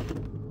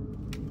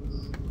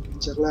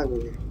ชักล่างเ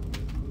ลย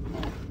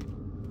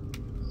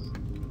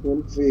ม้วน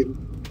ฟิล์ม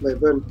ไบ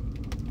เบิล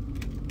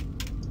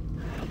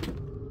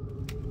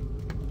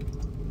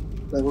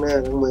ล้างหน้า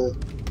ล้างมือ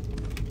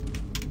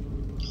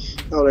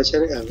เอาอะไรใช้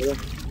ในอ่างก็ได้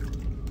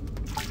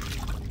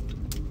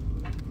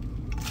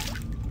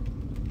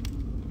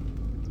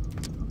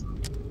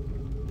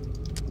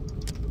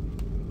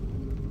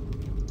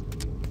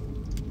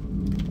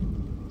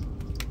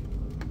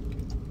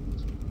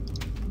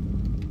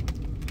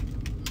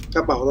กร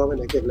ะเป๋าเราไปไ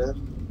หนเก็บแล้ว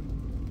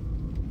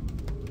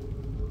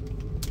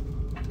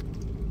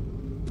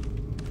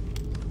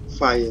ไ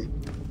ฟ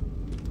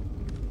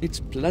It's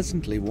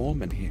pleasantly warm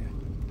in here.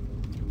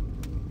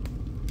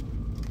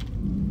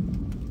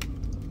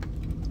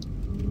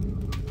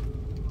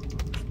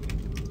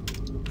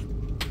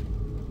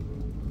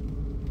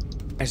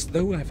 As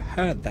though I've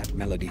heard that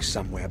melody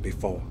somewhere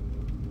before.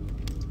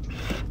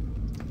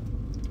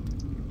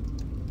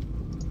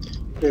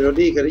 เมโล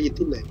ดี้เคยได้ยิน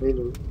ที่ไหนไม่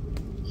รู้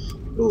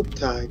รูป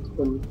ถ่ายค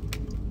น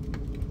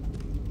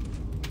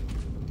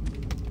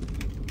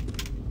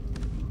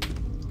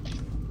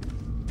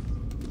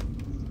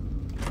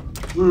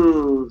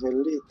เฮน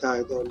รี่ตาย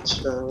ตอนเ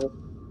ช้า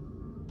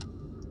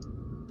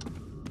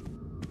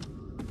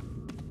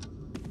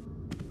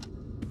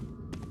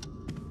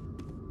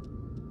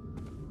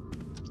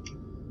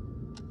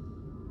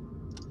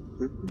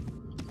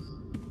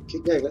คลิ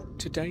กได้แล้ว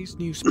Today's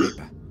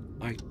newspaper.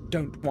 I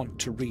don't want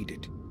to read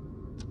it.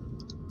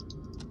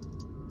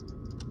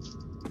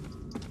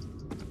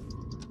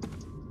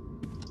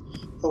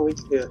 ห้องวิ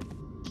เคราะห์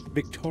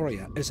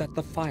Victoria is at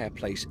the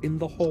fireplace in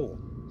the hall.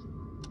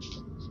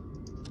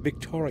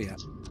 Victoria.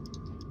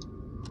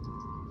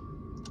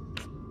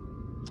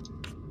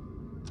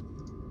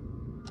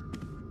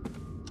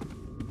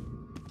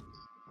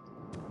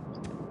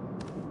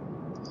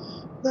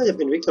 น่าจะเ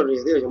ป็นวิกตอเรีย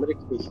ที่เรายังไม่ได้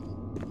คุย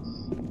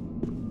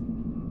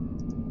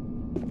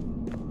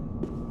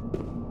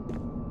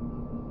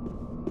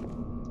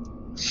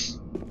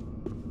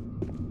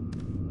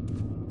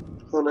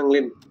ห้องนั่งเ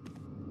ล่น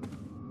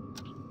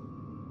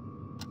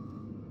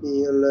มี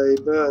อะไร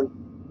บ้าง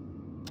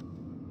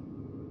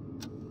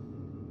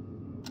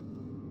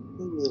ไ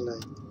ม่มีอะไร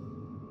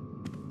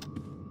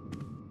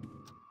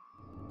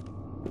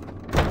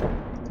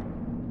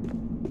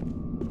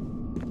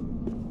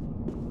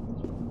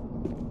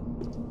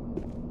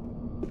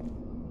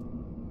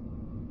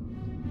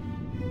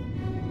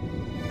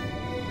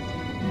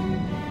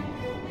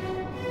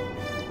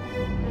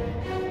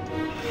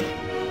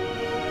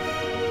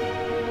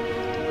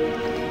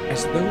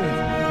As though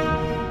I've...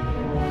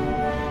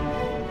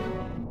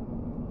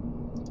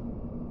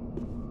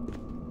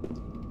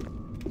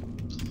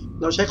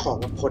 เราใช้ของ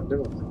กับคนได้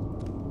หรอ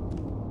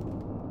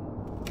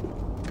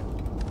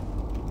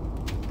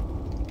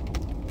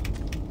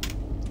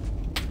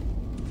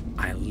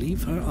I'll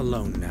leave her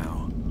alone now.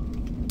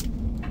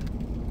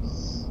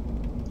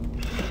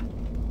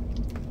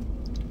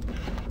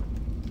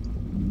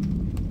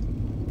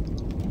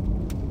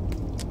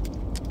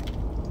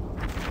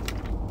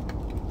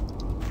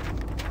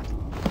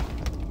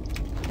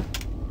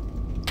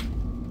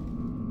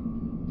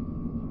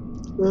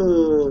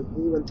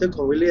นี่บันทึกข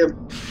องวิลเลียม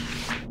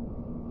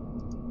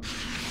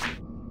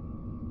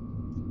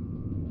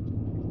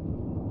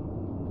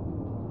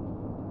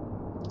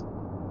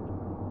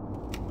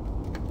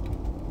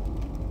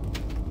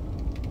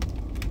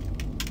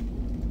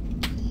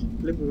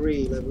ไลบรา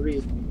รี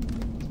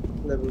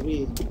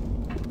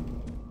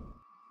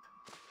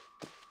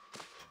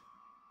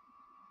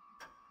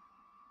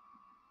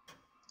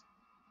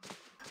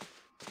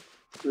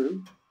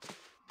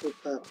รูป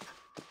ภาพ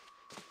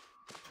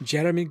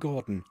Jeremy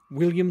Gordon,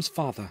 William's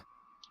father.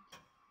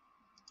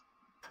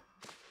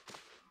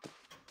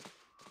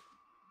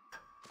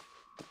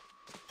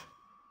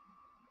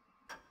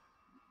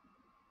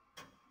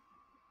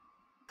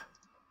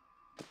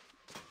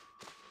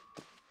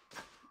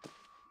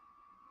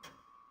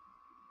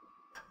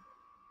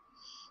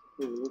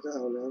ก็เอ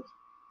าแล้ว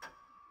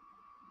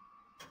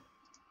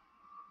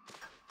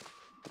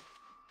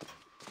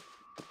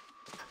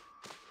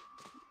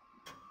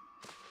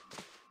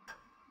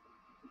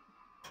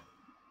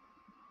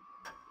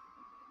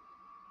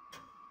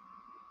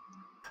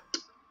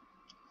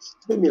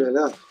ไม่มีอะไรแ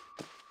ล้ว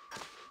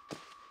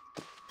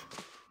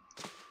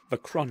The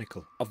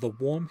Chronicle of the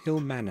Warm Hill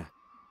Manor.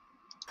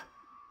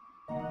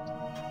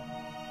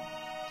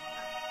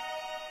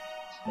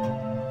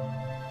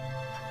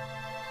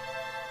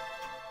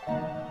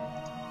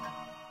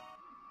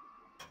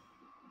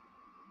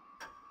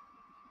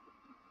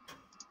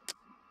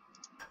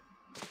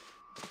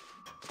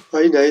ไป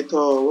ไหน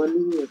ต่อวัน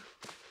นี้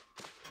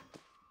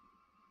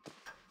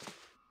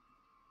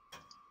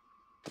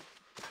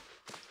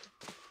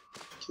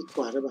คิดก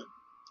ว่าได้ปะ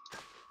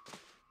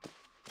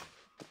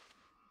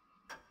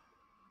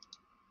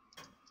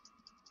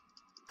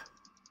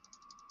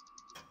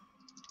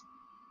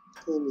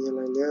ไม่มีอะไร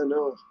แล้วเน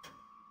าะ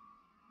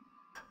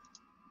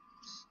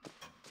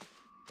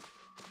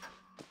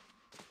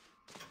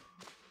เ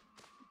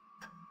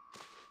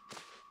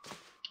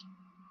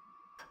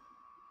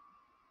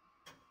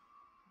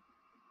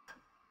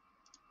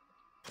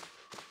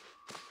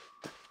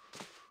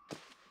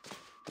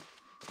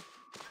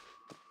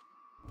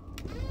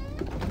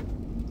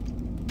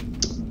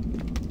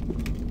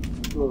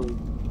มี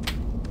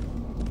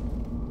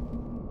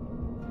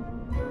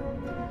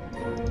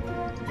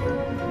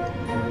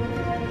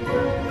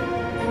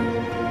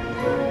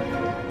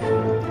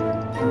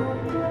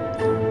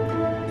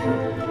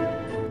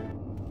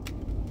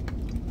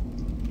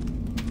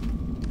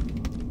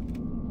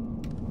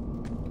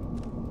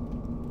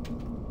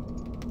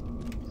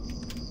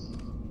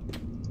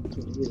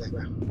อะไร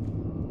บ้าง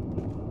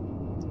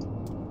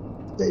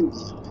ไม่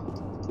มี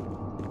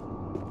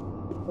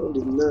ห้อง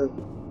ดินเนอร์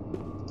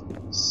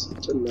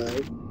จดหมาย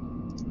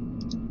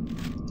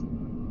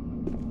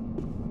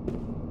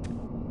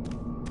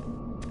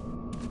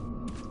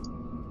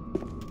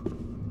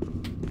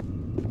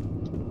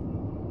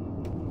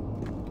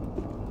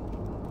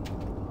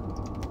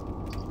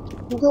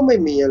มันก็ไม่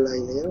มีอะไร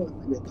แล้ว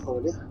ในคอ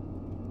เนี่ย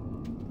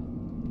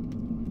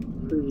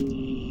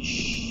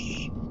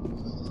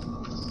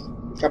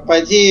กลับไป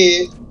ที่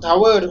ทาว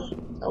เวอร์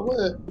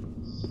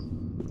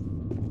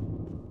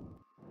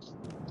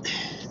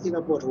ที่เรา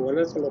ปวดหัวแ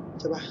ล้วสลบ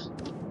ใช่ปะ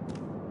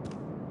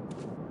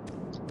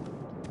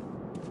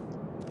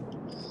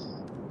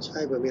ใช่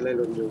แบบมีอะไรห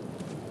ล่นอยู่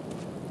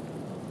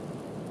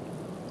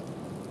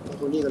เอา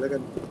ตัวนี้กันแล้วกั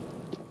น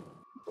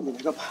มีไหน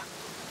ก็ผ่าน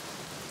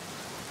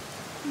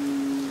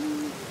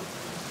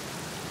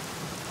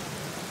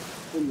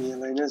ไม่มีอะ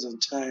ไรน่าสน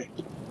ใจ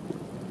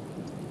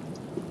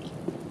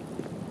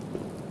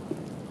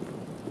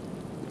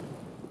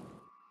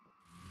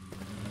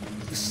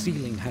The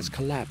ceiling has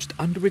collapsed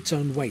under its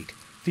own weight.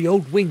 The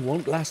old wing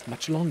won't last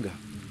much longer.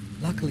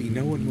 Luckily,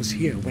 no one was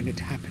here when it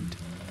happened.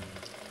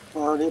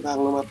 นี่พัง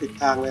ลงมาปิด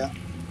ทางเลยอ่ะ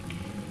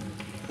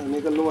ทางนี้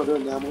ก็รั่วด้วย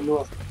น้ำก็รั่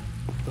ว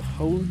The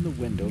hole in the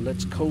window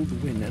lets cold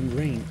wind and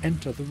rain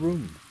enter the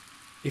room.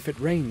 If it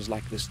rains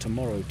like this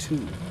tomorrow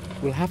too,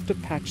 we'll have to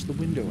patch the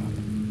window up.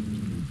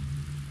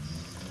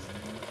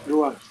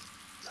 รั่ว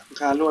หลัง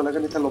คารั่วแล้วก็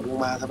นี่ถล่มลง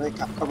มาทำให้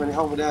กลับเข้าไปใน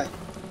ห้องไม่ได้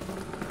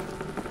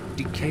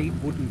Decayed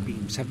wooden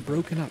beams have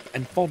broken up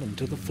and fallen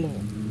to the floor.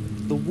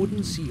 The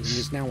wooden ceiling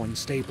is now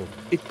unstable.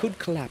 It could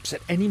collapse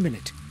at any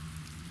minute.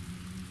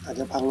 อาจ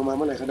จะพังลงมาเ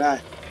มื่อไหร่ก็ได้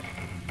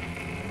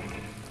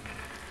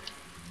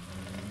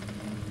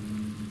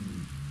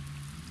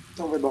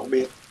ต้องไปบอกเบ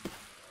ส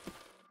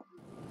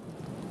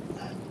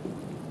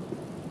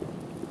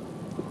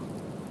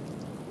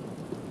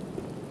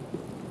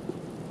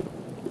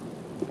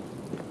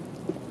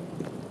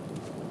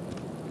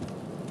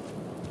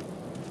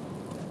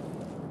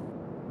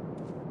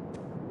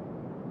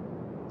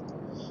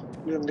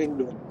เรื่องเร่ง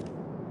ด่วน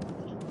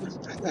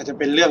อาจจะเ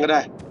ป็นเรื่องก็ไ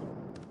ด้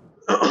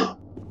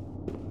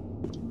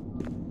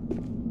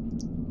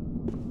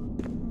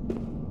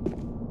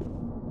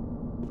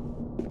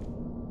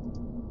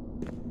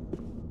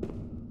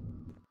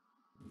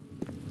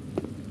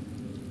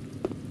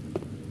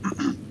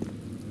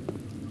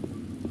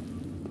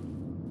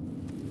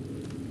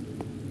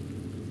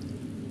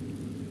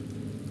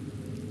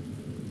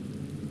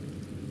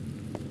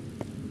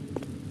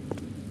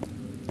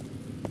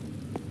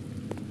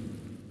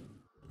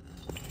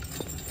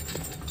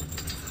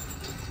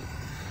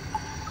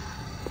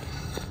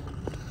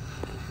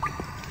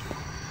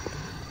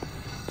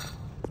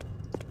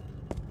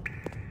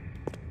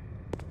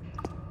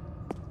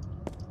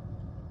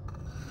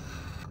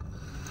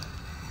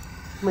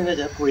ไม่น่า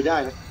จะคุยได้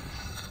นะ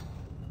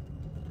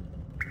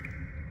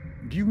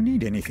Do you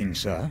need anything,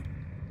 sir?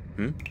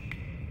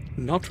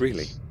 Not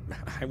really.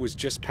 I was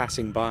just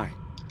passing by.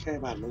 แค่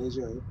ผ่านมาเ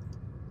ฉยๆ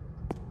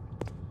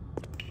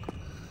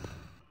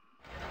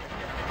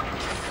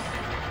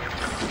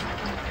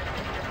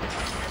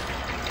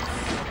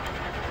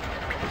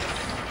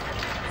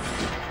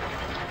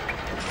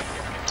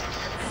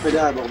ไม่ไ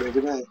ด้บอกเบสไ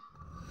ม่ได้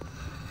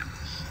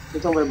ไม่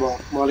ต้องไปบอก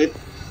มอริส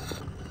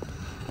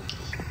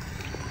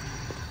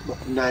บอก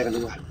คุณนายกันดี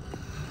กว่า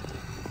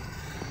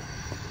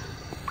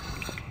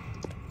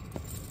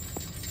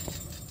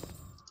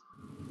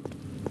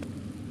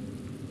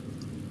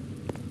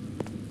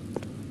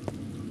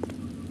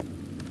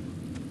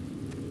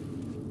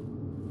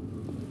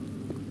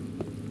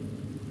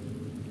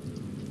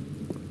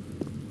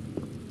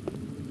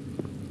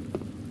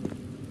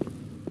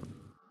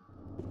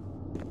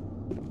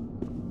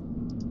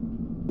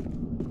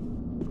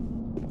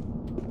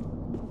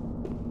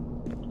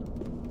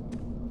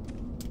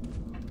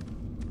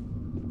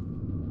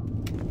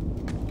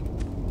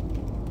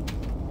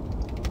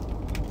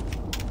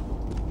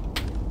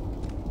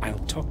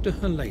Talk to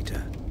her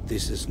later.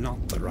 This is not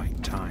the right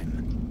time.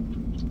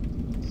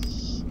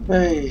 ไ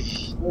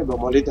ม่บอก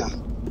มอริสอ่ะ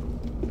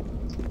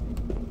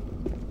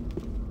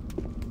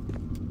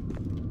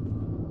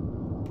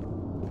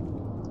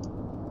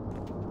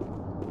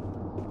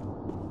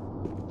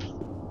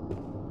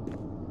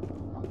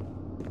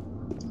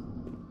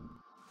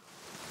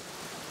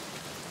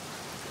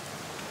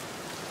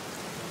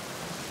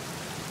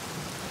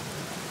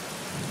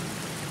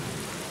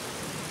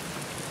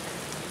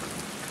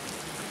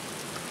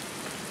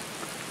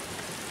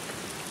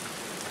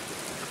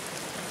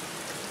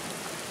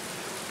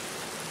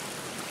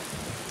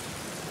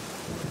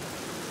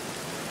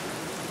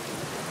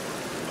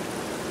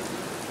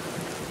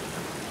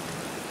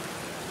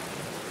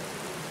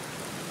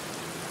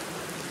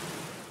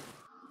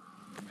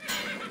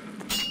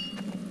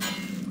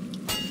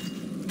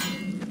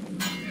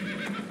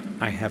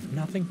I have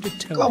nothing to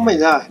tell ก็ you. ไม่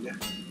ได้นะ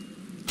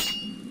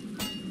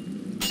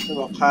จะ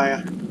บอกใครอ่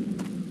ะ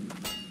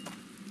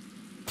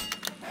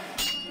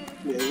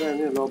เดี๋ยวได้เ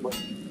นี่ยโรเบิร์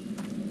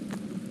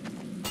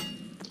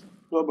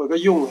ตก็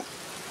ยุ่งอ่ะ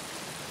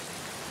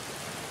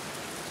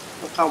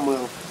ก็เข้าเมือ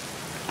ง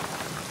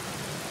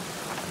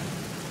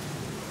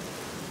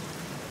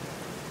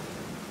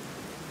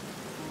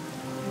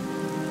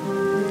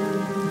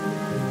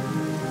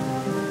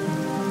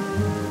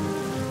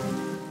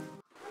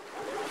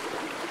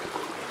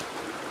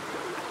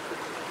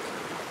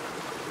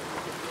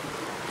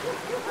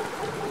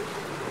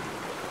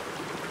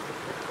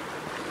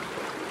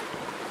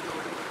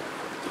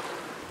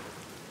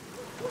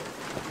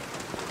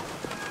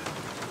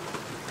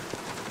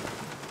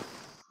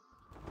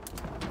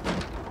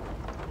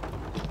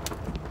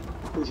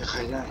คุยกับใคร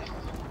ได้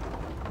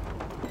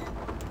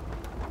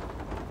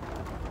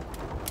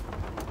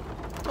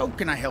How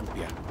can I help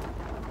you?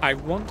 I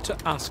want to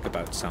ask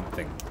about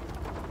something.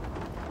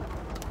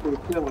 คุย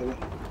เรื่องอะไรเนี่ย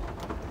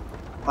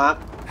มาร์ค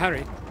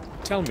Harry,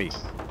 tell me,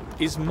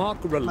 is Mark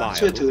เ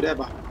ชื่อถือ reliable? ได้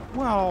ปะ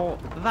Well,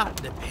 that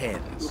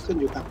depends. ขึ้น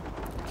อยู่กับ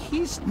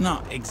He's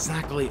not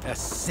exactly a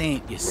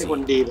saint, you ไม่ see. ค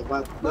นดีแบบว่า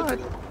But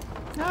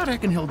I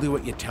reckon he'll do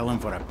what you tell him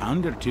for a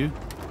pound or two.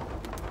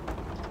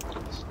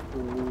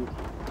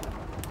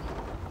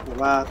 แต่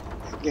ว่า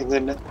เก็บเงิ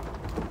นนะ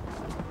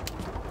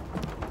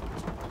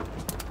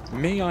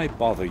May I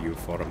bother you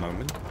for a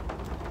moment?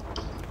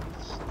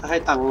 ถ้าให้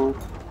ตังค์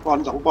ปอน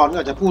ด์2 ปอนด์ก็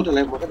อาจจะพูดอะไร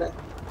หมดก็ได้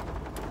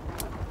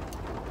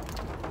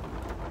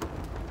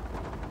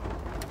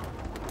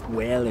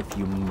Well, if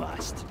you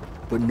must,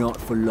 but not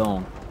for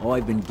long.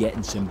 I've been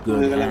getting some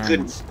good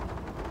hands.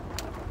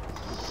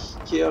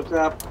 เชียร์ค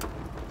รับ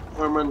ฮ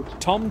อร์มัน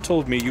Tom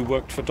told me you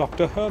worked for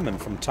Dr. Herman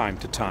from time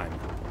to time.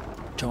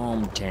 Tom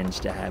tends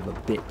to have a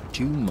bit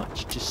too much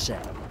to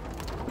say.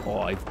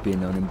 I've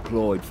been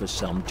unemployed for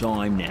some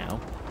time now,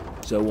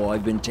 so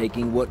I've been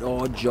taking what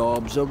odd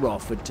jobs are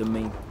offered to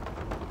me.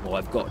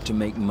 I've got to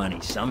make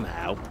money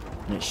somehow,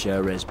 and it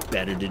sure is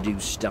better to do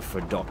stuff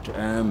for Dr.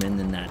 Herman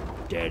than that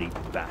dirty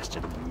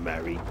bastard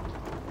Murray.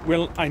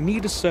 Well, I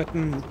need a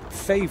certain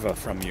favor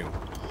from you.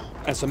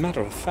 As a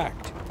matter of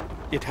fact,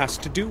 it has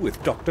to do with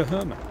Dr.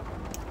 Herman.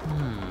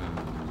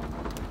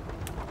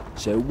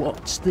 So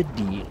what's the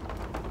deal?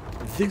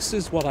 This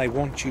is what I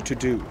want you to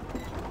do.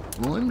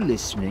 I'm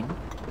listening.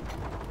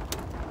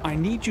 I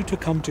need you to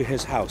come to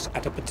his house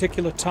at a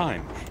particular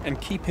time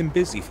and keep him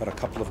busy for a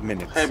couple of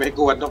minutes. ให้ไป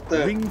กวนด็อกเตอ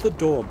ร์ Ring the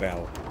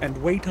doorbell and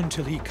wait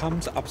until he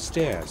comes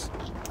upstairs.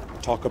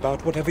 Talk about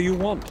whatever you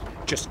want.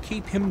 Just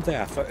keep him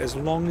there for as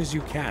long as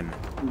you can.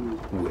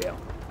 Well,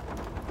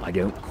 I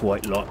don't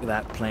quite like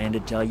that plan,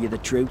 to tell you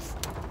the truth.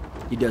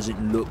 It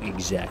doesn't look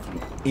exactly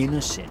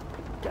innocent,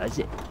 does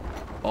it?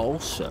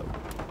 Also,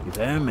 if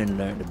Herman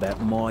learned about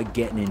my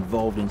getting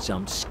involved in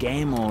some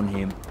scam on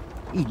him,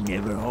 he'd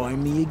never hire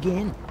me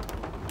again.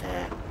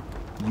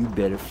 You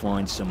better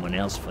find someone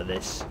else for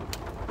this.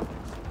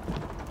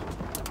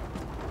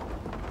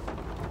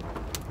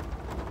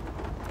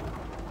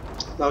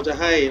 เราจะ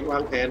ให้วา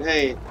งแผนให้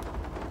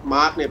ม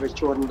าร์คเนี่ยไป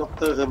ชวนด็อกเ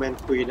ตอร์เฮอร์แมน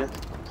คุยนะ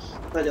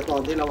น่าจะตอ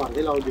นที่ระหว่าง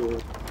ที่เราอยู่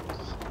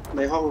ใ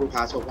นห้องผ่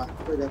าศพอะ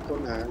เพื่อจะค้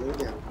นหาเรื่อง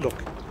อย่าง Look,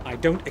 I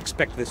don't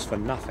expect this for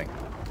nothing.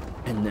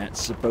 And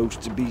that's supposed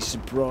to be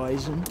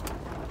surprising?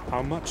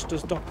 How much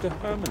does Dr.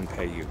 Herman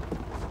pay you?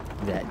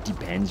 That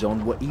depends on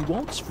what he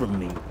wants from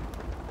me.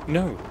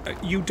 No,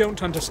 you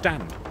don't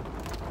understand.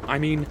 I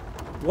mean,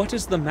 what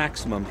is the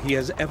maximum he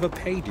has ever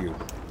paid you?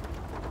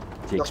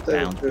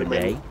 £6 per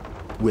day,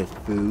 with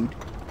food,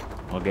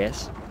 I guess.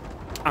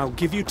 I'll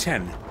give you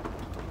 10.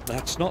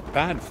 That's not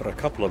bad for a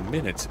couple of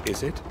minutes,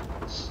 is it?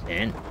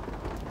 10?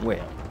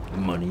 Well,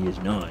 money is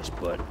nice,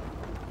 but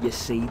you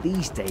see,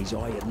 these days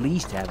I at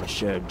least have a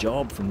sure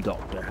job from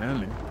Dr.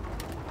 Herman.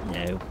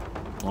 No,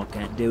 I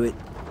can't do it.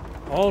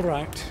 All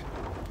right.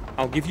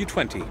 I'll give you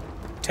 20.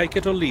 Take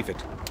it or leave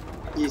it.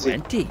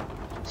 20?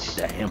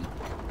 Damn.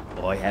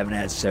 I haven't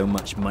had so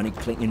much money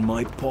clink in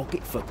my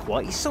pocket for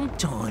quite some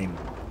time.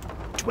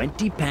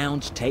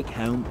 £20 take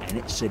home and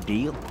it's a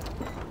deal.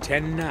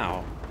 10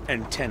 now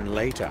and 10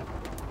 later.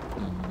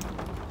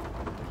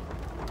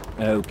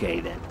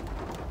 Okay then.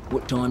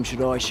 What time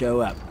should I show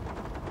up?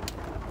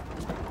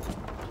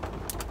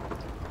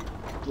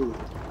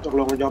 ตก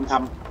ลงยอมท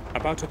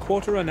About a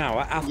quarter an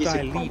hour after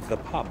I leave the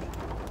pub.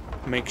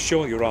 Make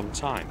sure you're on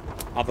time,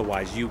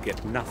 otherwise you get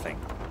nothing.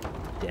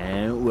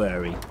 Don't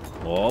worry,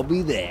 I'll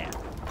be there.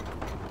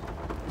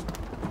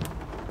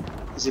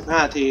 15 น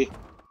าที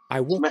I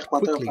walked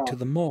quickly to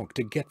the morgue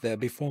to get there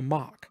before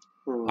Mark.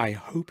 I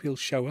hope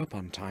he'll show up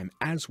on time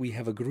as we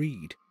have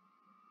agreed.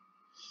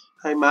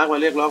 ให้มาร์คมา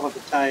เรียกร้องความส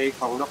นใจ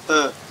ของด็อกเตอ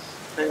ร์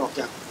ให้ออก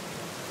จาก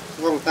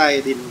ห้องใต้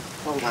ดิน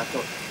ห้องผ่าศ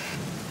พ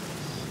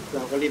เร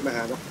าก็รีบมาห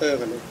าด็อกเตอร์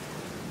กันเลย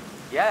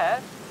Yes?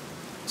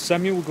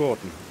 Samuel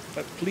Gordon,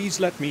 please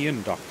let me in,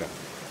 Doctor.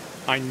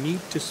 I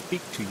need to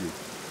speak to you.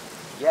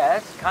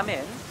 Yes, come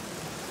in.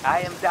 I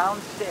am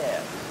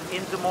downstairs,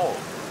 in the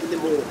morgue. In the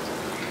morgue.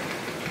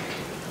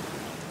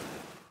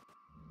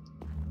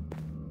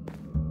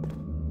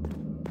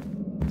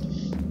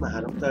 มาหา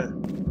ดร.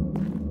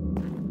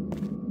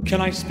 Can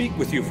I speak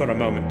with you for a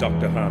moment,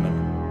 Dr. Herman?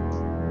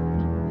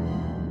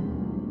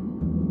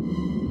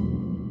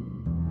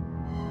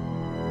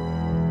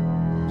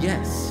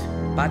 Yes,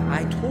 but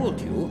I told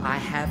you I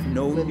have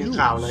no news.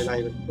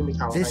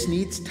 This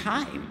needs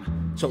time.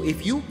 So if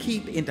you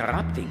keep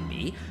interrupting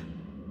me...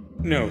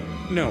 No.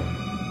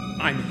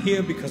 I'm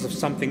here because of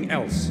something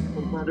else.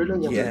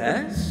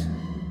 Yes?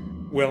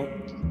 Well,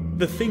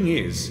 the thing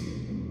is...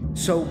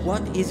 So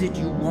what is it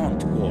you want,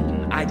 Gordon?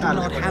 I do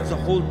not have the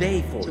whole day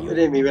for you.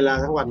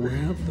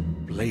 Where the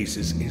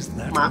blazes is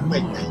that mark?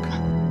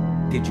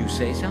 Did you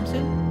say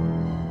something?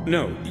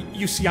 No,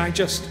 you see, I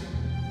just...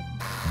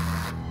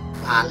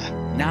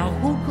 Now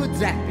who could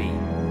that be?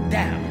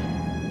 Damn.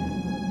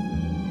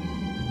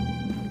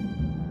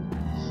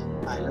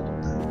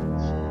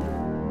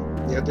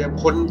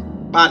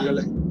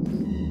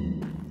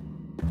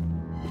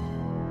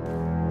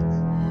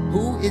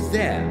 Who is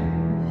there?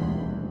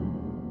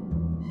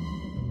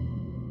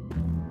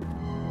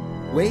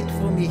 Wait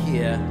for me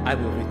here. I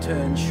will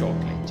return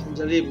shortly.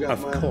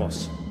 Of course.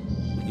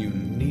 You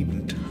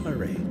needn't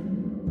hurry.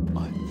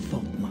 I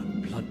thought my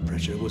blood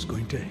pressure was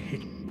going to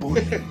hit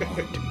boiling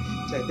point.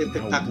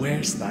 Now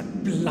where's that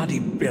bloody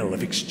bill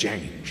of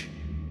exchange?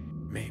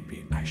 Maybe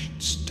I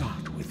should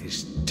start with his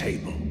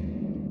table.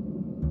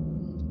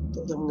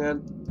 ต้องทำงาน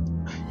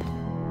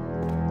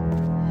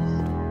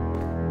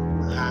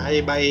หา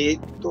ใบ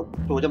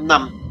ตัวจำน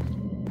ำ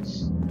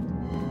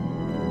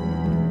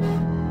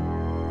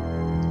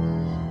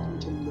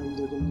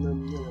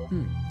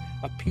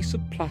A piece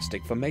of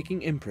plastic for making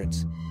imprints.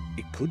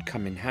 It could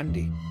come in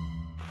handy.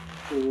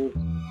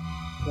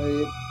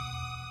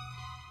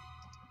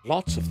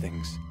 Lots of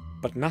things,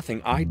 but nothing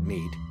I'd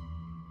need.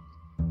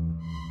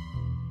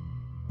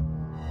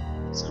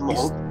 Is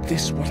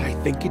this what I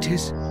think it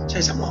is?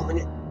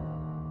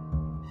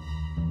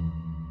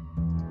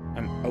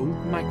 An old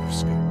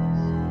microscope.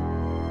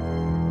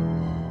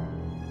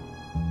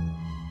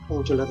 ห้อง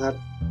จุลทรรศ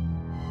น์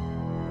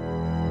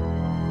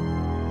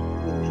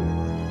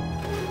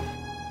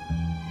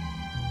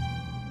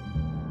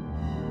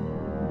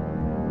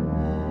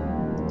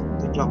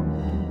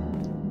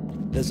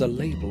There's a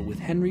label with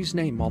Henry's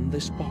name on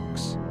this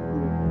box.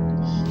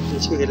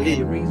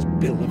 Henry's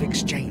bill of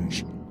exchange.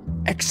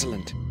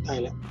 Excellent.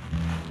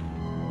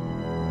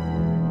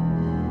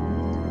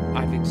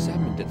 I've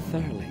examined it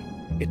thoroughly.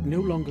 It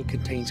no longer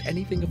contains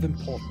anything of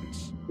importance.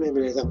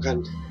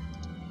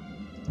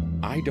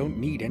 I don't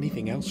need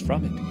anything else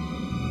from it.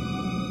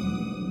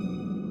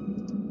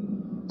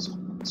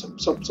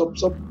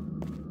 Stop.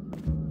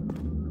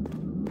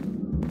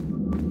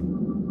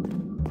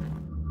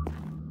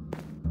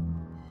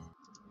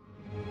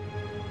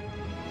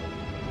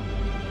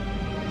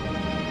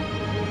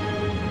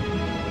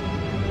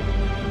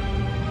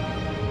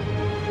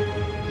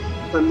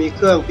มันมีเค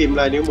รื่องพิมพ์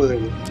ลายนิ้วมือ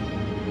อยู่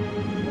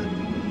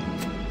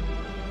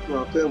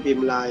เครื่องพิม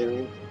พ์ลาย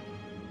นี้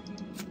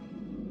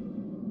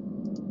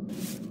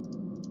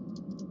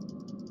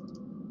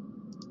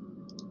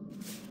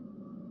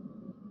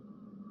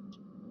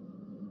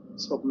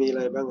ศพมีอะไ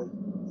รบ้าง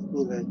มี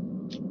อะไร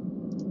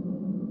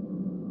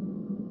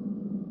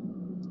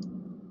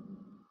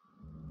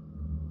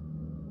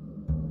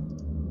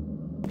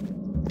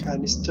คา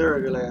นิสเตอร์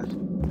คืออะไร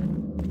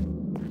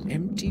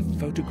Empty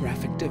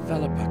photographic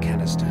developer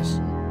canisters.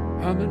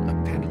 Herman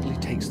apparently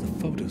takes the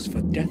photos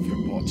for death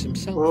reports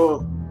himself.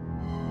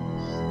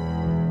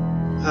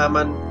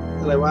 มัน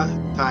อะไรวะ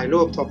ถ่ายรู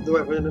ปศพด้ว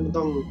ยเพราะฉะนั้น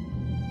ต้อง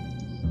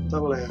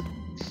อะไร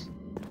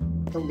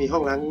ต้องมีห้อ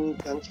งล้า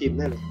งฟิล์มแ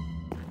น่เลย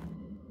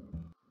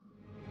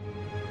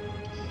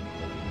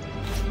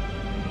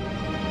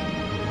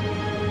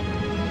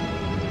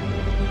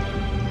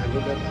ถ่ายรู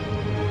ปได้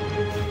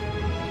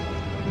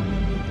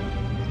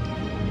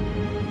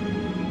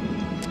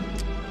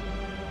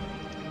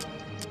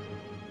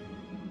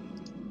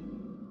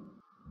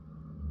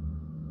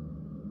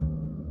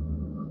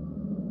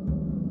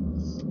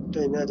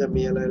น่าจะ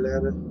มีอะไรแล้ว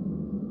นะ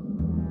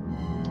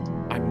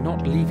I'm not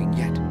leaving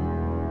yet.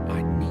 I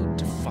need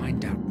to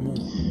find out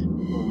more.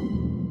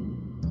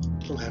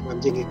 ต้องหาความ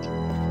จริงอีก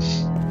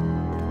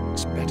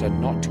It's better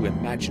not to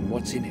imagine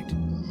what's in it.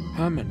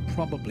 Herman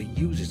probably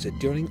uses it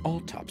during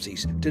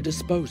autopsies to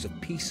dispose of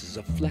pieces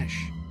of flesh.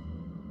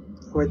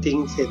 ไว้ทิ้ง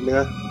เศษเนื้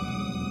อ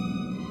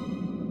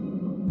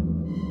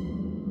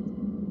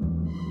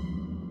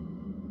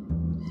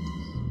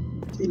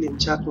ที่ลิ้น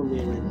ชักมันมี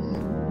อะไร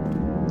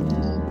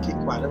คลิก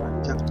ขวาแล้ว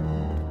จับ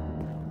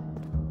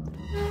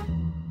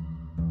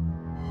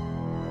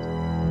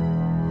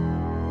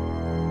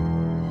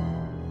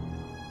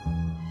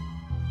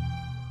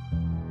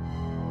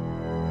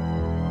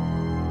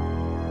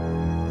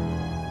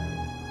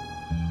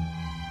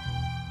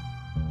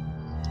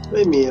ไ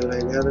ม่มีอะไร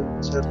แล้วนะ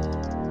ชัด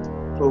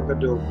โครงกระ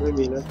ดูกไม่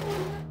มีนะ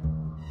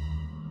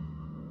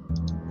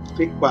ค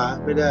ลิกขวา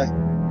ไม่ได้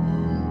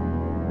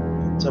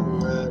ท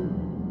ำงาน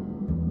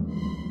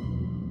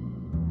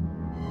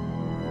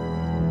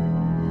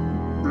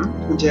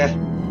กุญแจ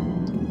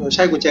ใ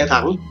ช่กุญแจถั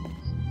ง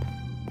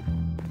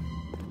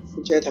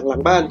หลั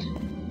งบ้าน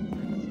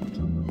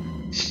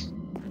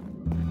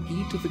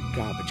to the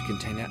garbage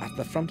container at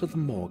the front of the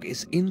morgue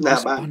is in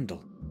this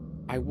bundle.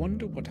 I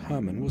wonder what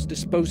Herman was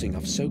disposing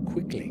of so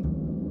quickly.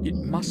 It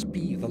must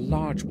be the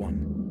large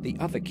one. The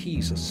other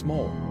keys are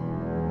small.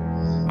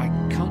 I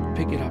can't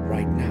pick it up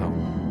right now.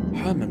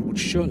 Herman would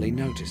surely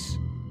notice.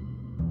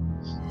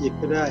 หยิบ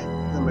ก็ได้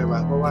ทำไมวะ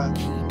เพราะว่า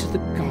Key to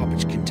the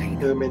garbage container.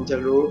 เฮอร์แมนจะ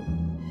รู้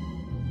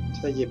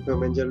ถ้าหยิบเฮอร์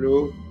แมนจะรู้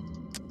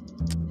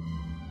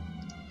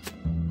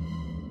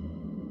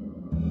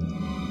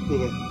นี่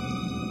ไง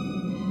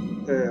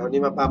เอา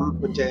นี้มาปั๊ม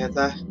กุญแจซ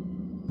ะ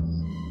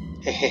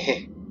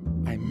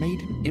I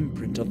made an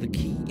imprint of the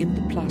key in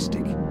the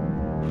plastic.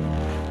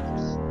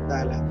 ได้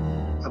แล้ว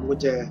ทำกุญ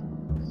แจ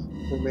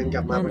เฮอร์แมนก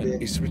ลับมาพอดี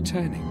Herman is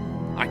returning.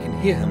 I can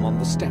hear him on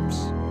the steps.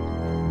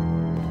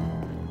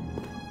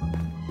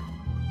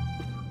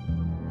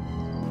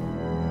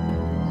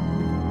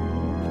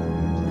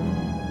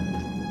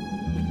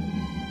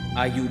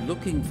 Are you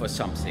looking for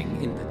something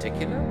in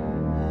particular?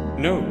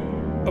 No,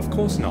 of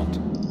course not.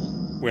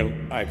 Well,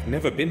 I've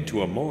never been to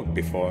a morgue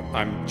before.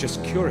 I'm just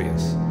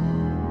curious.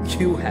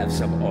 You have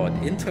some odd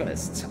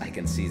interests, I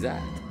can see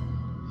that.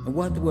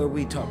 What were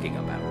we talking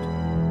about?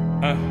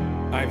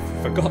 I've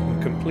forgotten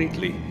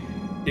completely.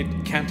 It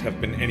can't have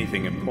been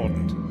anything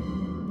important.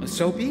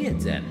 So be it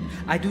then.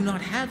 I do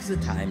not have the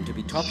time to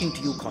be talking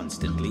to you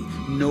constantly.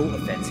 No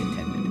offense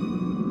intended.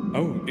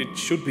 Oh, it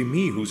should be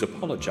me who's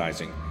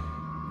apologizing.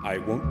 I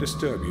won't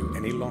disturb you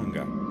any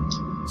longer.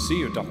 See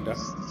you, Doctor.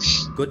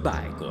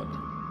 Goodbye, Gordon.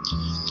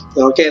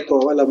 เราแก้ตัว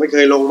ว่าเราไม่เค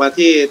ยลงมา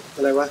ที่อ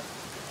ะไรวะ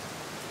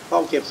ห้อ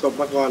งเก็บศพ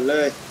มาก่อนเล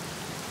ย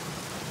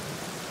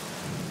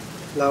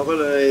เราก็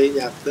เลยอ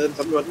ยากเดิน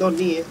สำรวจโน่น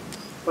นี่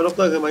เพราะด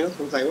ร.คือมันก็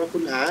สงสัยว่าคุ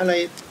ณหาอะไร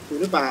อยู่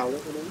หรือเปล่าแล้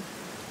วนั้น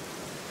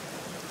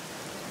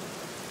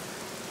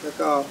แล้ว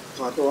ก็ข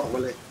อตัวออกมา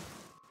เลย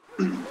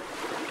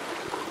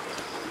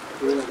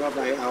นี่เราก็ไ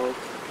ปเอา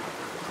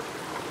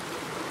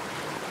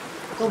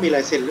ต้องมีล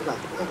ายเซ็นหรือเปล่า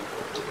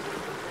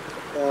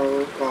เอา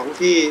ของ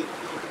ที่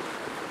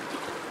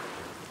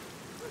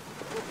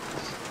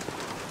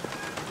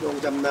ลง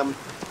จำนำ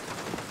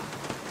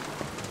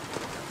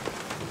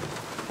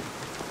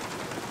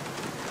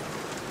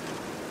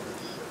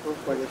ต้อง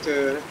กว่าจะเจ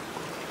อนะ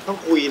ต้อง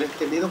คุยนะเก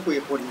มนี้ต้องคุย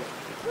กับคน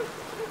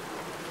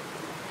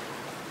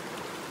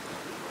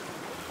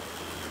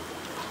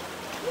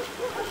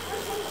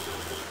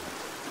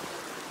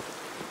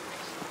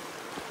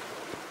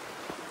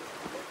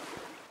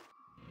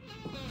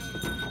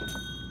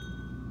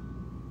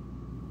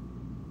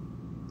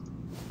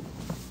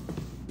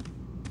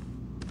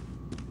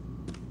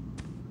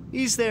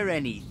Is there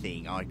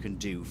anything I can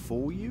do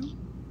for you?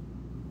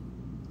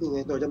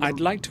 I'd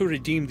like to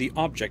redeem the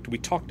object we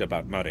talked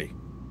about, Murray.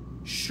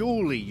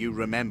 Surely you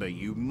remember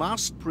you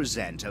must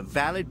present a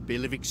valid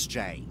bill of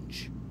exchange.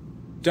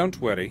 Don't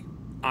worry,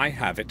 I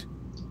have it.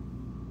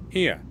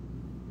 Here.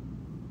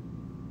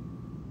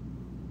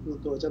 มี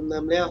ตัวจำน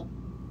ำแล้ว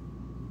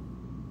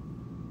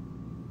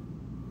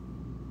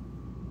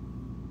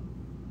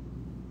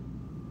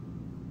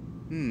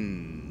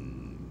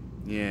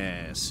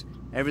Yes,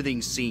 everything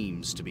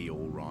seems to be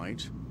all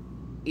right.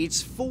 It's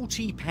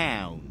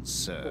 £40,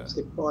 sir.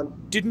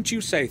 Didn't you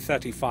say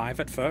 35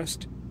 at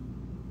first?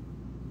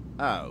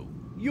 Oh,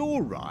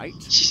 you're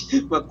right.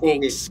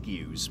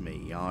 Excuse me,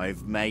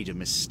 I've made a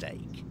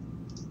mistake.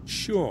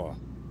 Sure.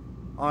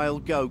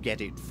 I'll go get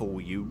it for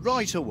you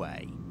right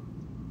away.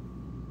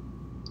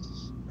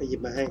 ไปหยิบ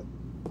มาให้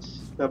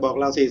มาบอก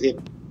เรา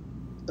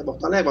40แต่บอก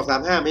ตอนแรกบอก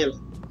35ไม่เหรอ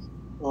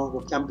อ๋อผ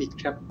มจำผิด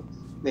ครับ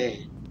แหม่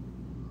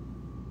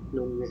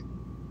ลุงไง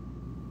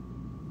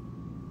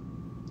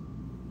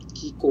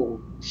ขี้โกง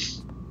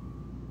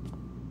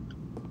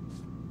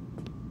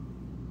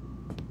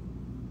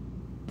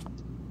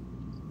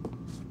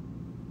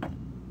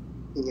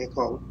ยังไงข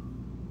อง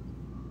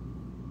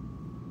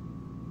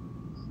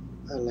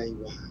อะไร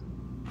วะ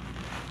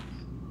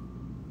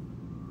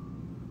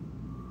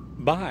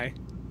Bye.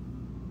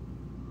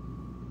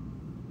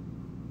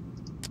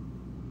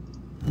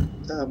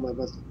 ถ้าเอามา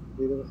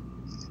นี่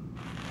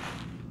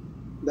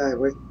ได้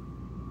เว้ย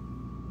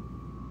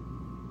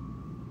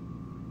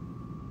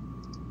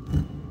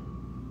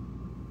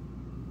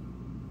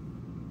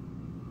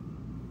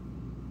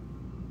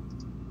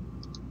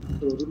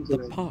The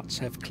parts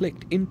have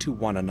clicked into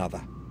one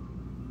another.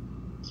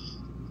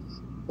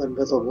 มันผ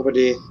สมกันพอ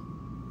ดี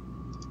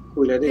คุ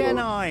ยอะไรได้ Can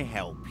I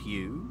help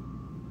you?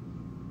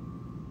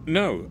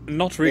 No,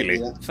 not really.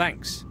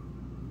 Thanks.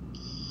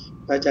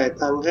 ไปจ่าย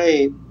ตังค์ให้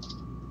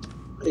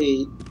ไอ้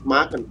ม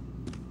าร์กกัน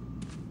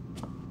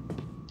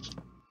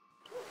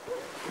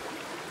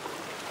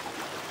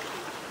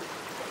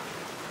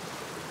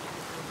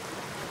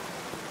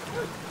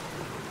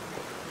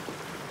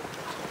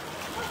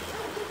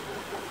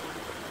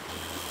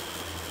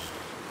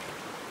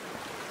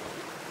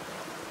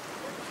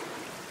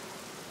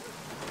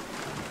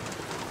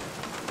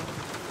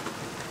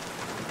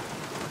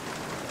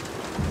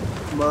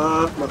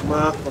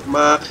ม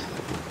าก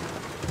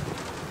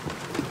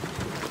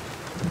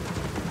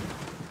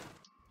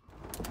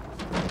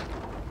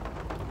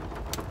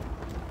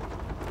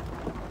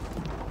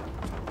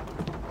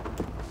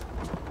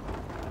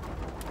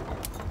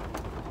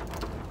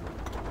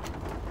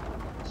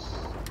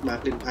มาร์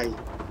กลินไพ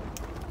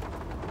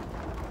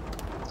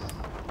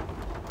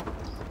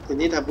ที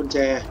นี้ทำกุญแจ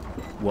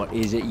What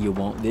is it you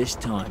want this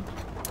time?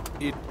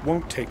 It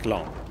won't take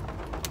long.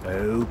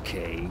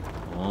 Okay,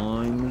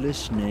 I'm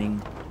listening.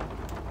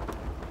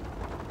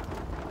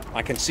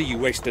 I can see you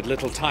wasted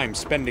little time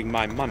spending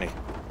my money.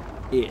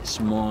 It's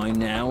mine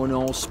now and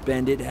I'll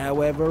spend it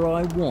however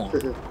I want.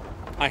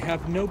 I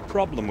have no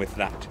problem with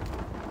that.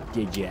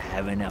 Did you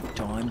have enough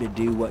time to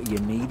do what you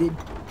needed?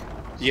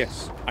 Yes,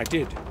 I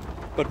did.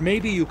 But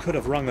maybe you could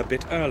have rung a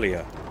bit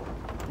earlier.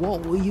 What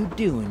were you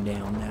doing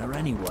down there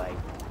anyway?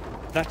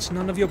 That's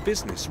none of your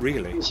business,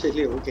 really.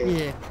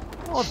 Yeah,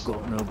 I've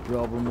got no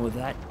problem with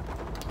that.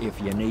 If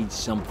you need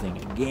something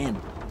again,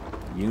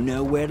 you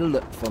know where to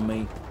look for me.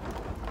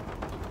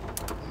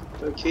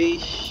 Okay.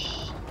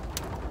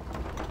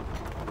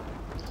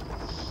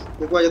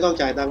 นึกว่าจะต้อง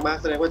จ่ายตังค์มาก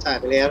แสดงว่าจ่าย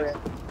ไปแล้วนะ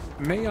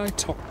May I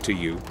talk to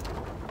you?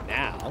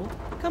 Now,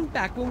 come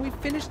back when we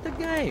finish the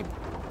game.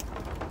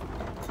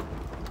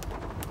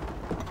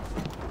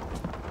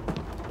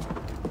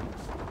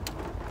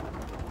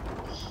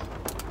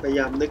 พยาย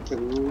ามนึกถึ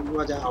ง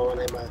ว่าจะเอาอะไ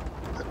รมา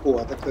ตะกั่ว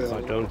ตะเกียบ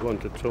I don't want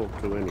to talk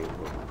to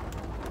anyone.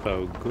 So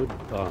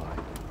goodbye.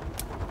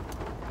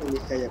 ไม่มี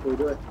ใครอยากคุย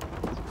ด้วย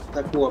ต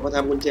ะกั่วมาท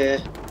ำกุญแจ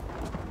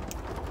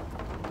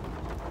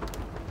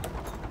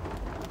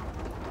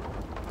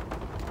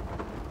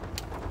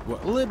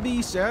What'll it be,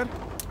 sir?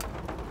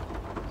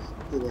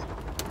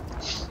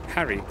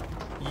 Harry,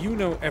 you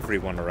know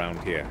everyone around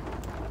here.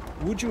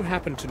 Would you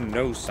happen to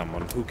know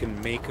someone who can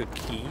make a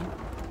key?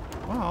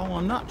 Well,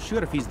 I'm not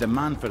sure if he's the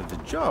man for the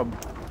job,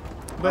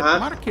 but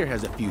Mark here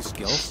has a few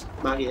skills.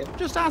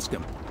 Just ask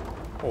him.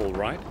 All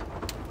right.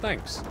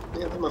 Thanks. เ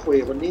นี่ยถ้ามาคุย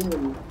กับคนนี้มั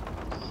น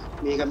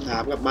มีคำถา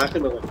มกับมาร์คขึ้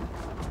นมาก่อน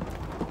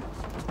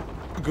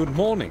Good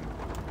morning.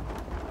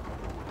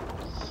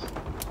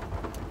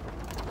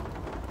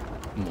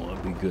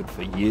 Might be good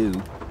for you.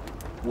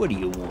 What do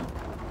you want?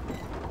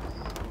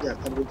 อยาก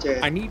ทำกุญแจ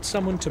I need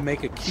someone to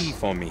make a key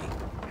for me.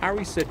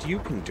 Harry said you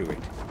can do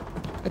it.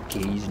 A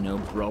key's no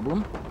problem.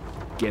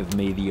 Give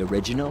me the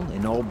original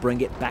and I'll bring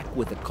it back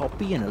with a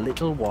copy in a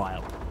little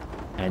while.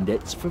 And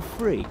it's for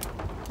free.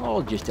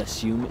 I'll just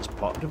assume it's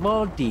part of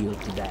our deal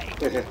today.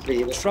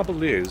 Trouble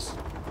is,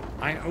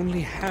 I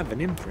only have an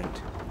imprint.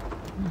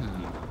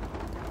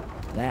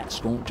 That's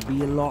going to be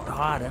a lot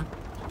harder.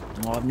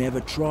 I've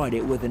never tried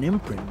it with an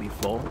imprint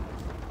before.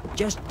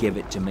 Just give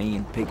it to me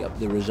and pick up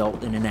the result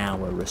in an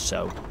hour or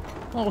so.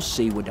 I'll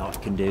see what I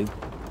can do.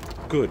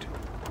 Good.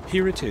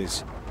 Here it is.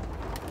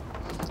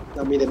 เร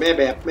ามีแต่แม่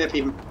แบบแม่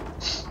พิมพ์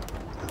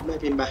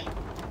ไป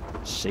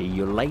See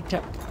you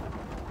later.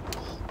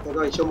 แล้ว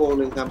ก็อีกชั่วโมงห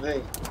นึ่งทำให้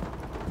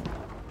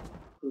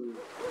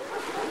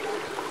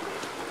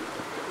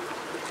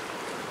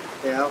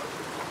แล้ว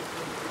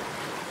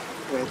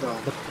ไงต่อ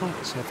The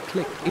parts have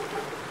clicked.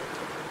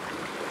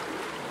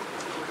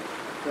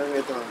 แล้วไง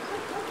ต่อ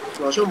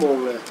รอชั่วโมง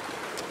เลย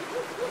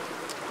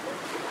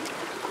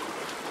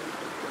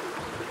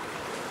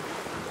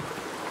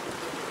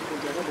คุณ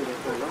จะต้องดูใน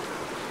ตัวแล้ว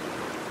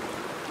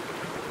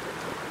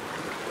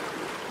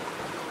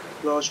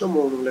รอชั่วโม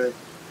งนึงเลย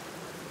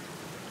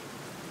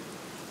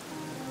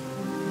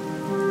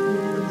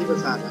ที่ประ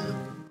สาทนะ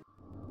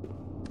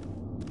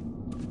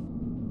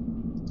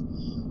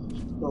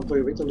ลองคุย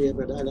กับวิกตอเรียเ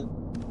ปิดได้แล้ว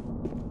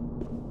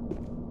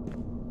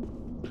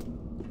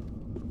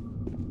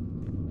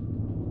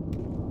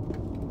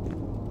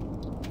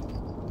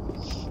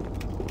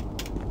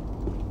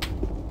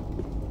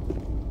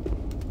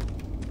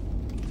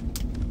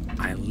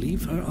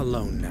Leave her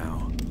alone now.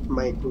 ไ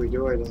ม่คุย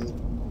ด้วยนะ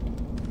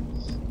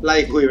ไล่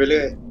คุยไปเ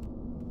รื่อย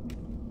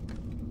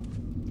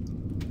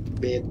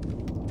เบน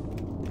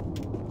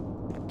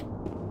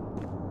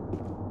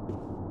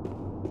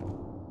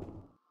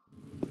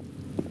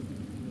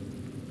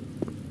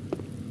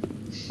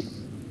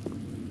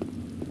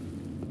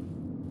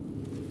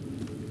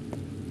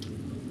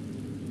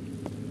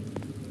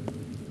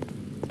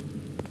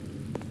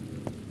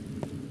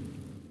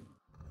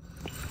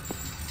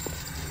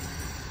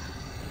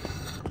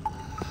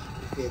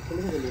ก็ไ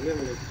ม่ได้มีเรื่อง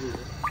อะไรที่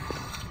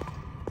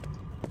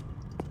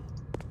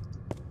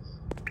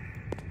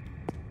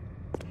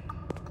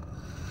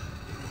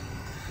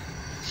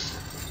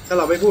ถ้าเ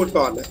ราไม่พูด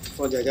ก่อนนะ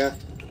ก่อนอยากจะ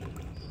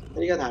อัน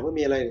นี้ก็ถามว่า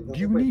มีอะไร Do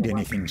you need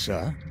anything,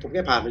 sir? ผมแ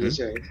ค่ผ่านไป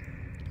เฉย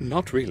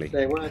Not really. แส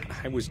ดงว่า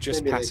I was just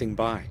passing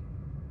by.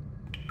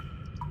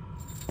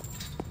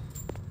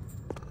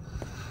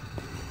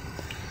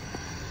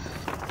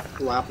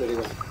 วาร์ปเลยดี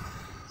กว่า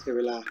เสีย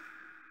เวลา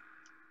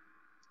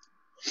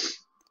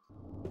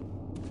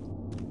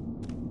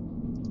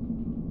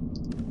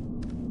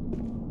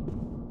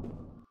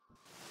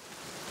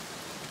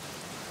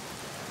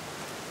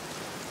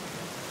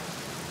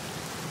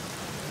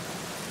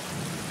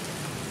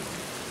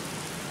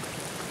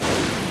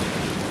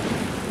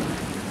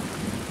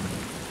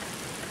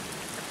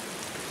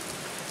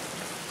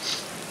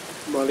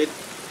มอริส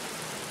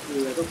มี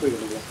อะไรต้องคุยกับ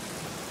มันวะ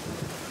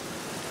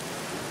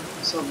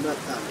ซ่อมหน้า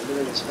ต่างไม่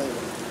น่าจะใช่หร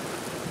อก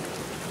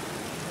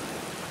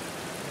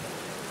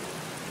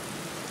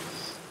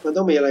มัน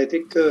ต้องมีอะไรทริ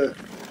กเกอร์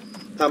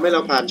ทำให้เร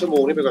าผ่านชั่วโม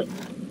งนี้ไปก่อน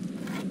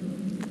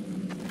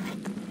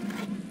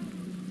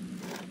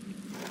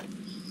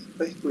เ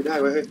ฮ้ยคุยได้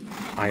ไว้เฮ้ย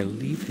I'll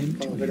leave him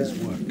to his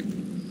work.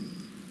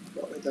 บ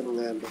อกให้ทำ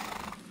งานไป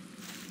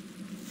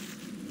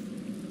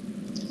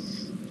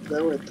แล้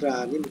วไอ้ตรา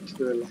นี่มัน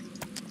คืออะไร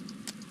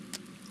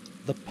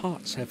The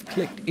parts have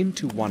clicked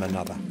into one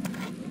another.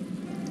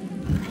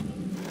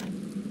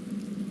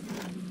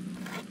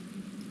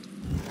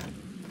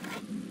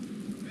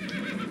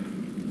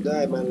 ได้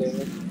มาแล้ว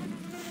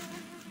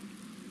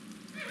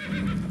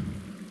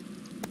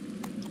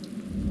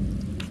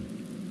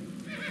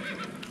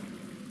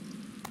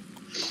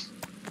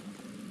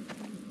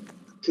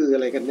คืออะ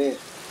ไรกันแน่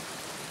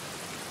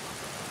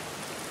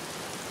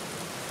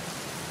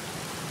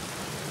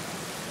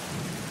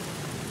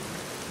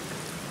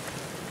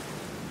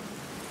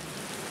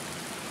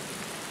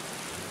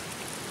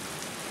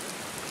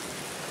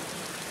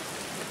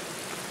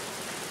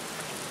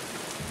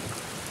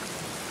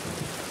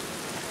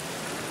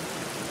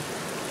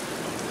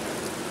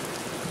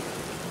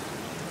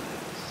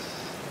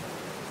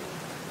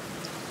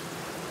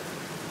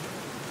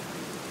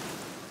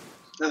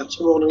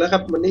ชั่วโมงนึงแล้วครั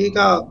บวันนี้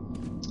ก็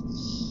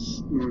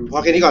พอ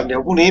แค่นี้ก่อนเดี๋ย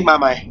วพรุ่งนี้มา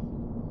ใหม่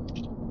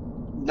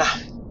นะ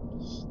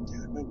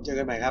เจอ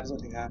กันใหม่ครับสวั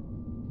สดีครับ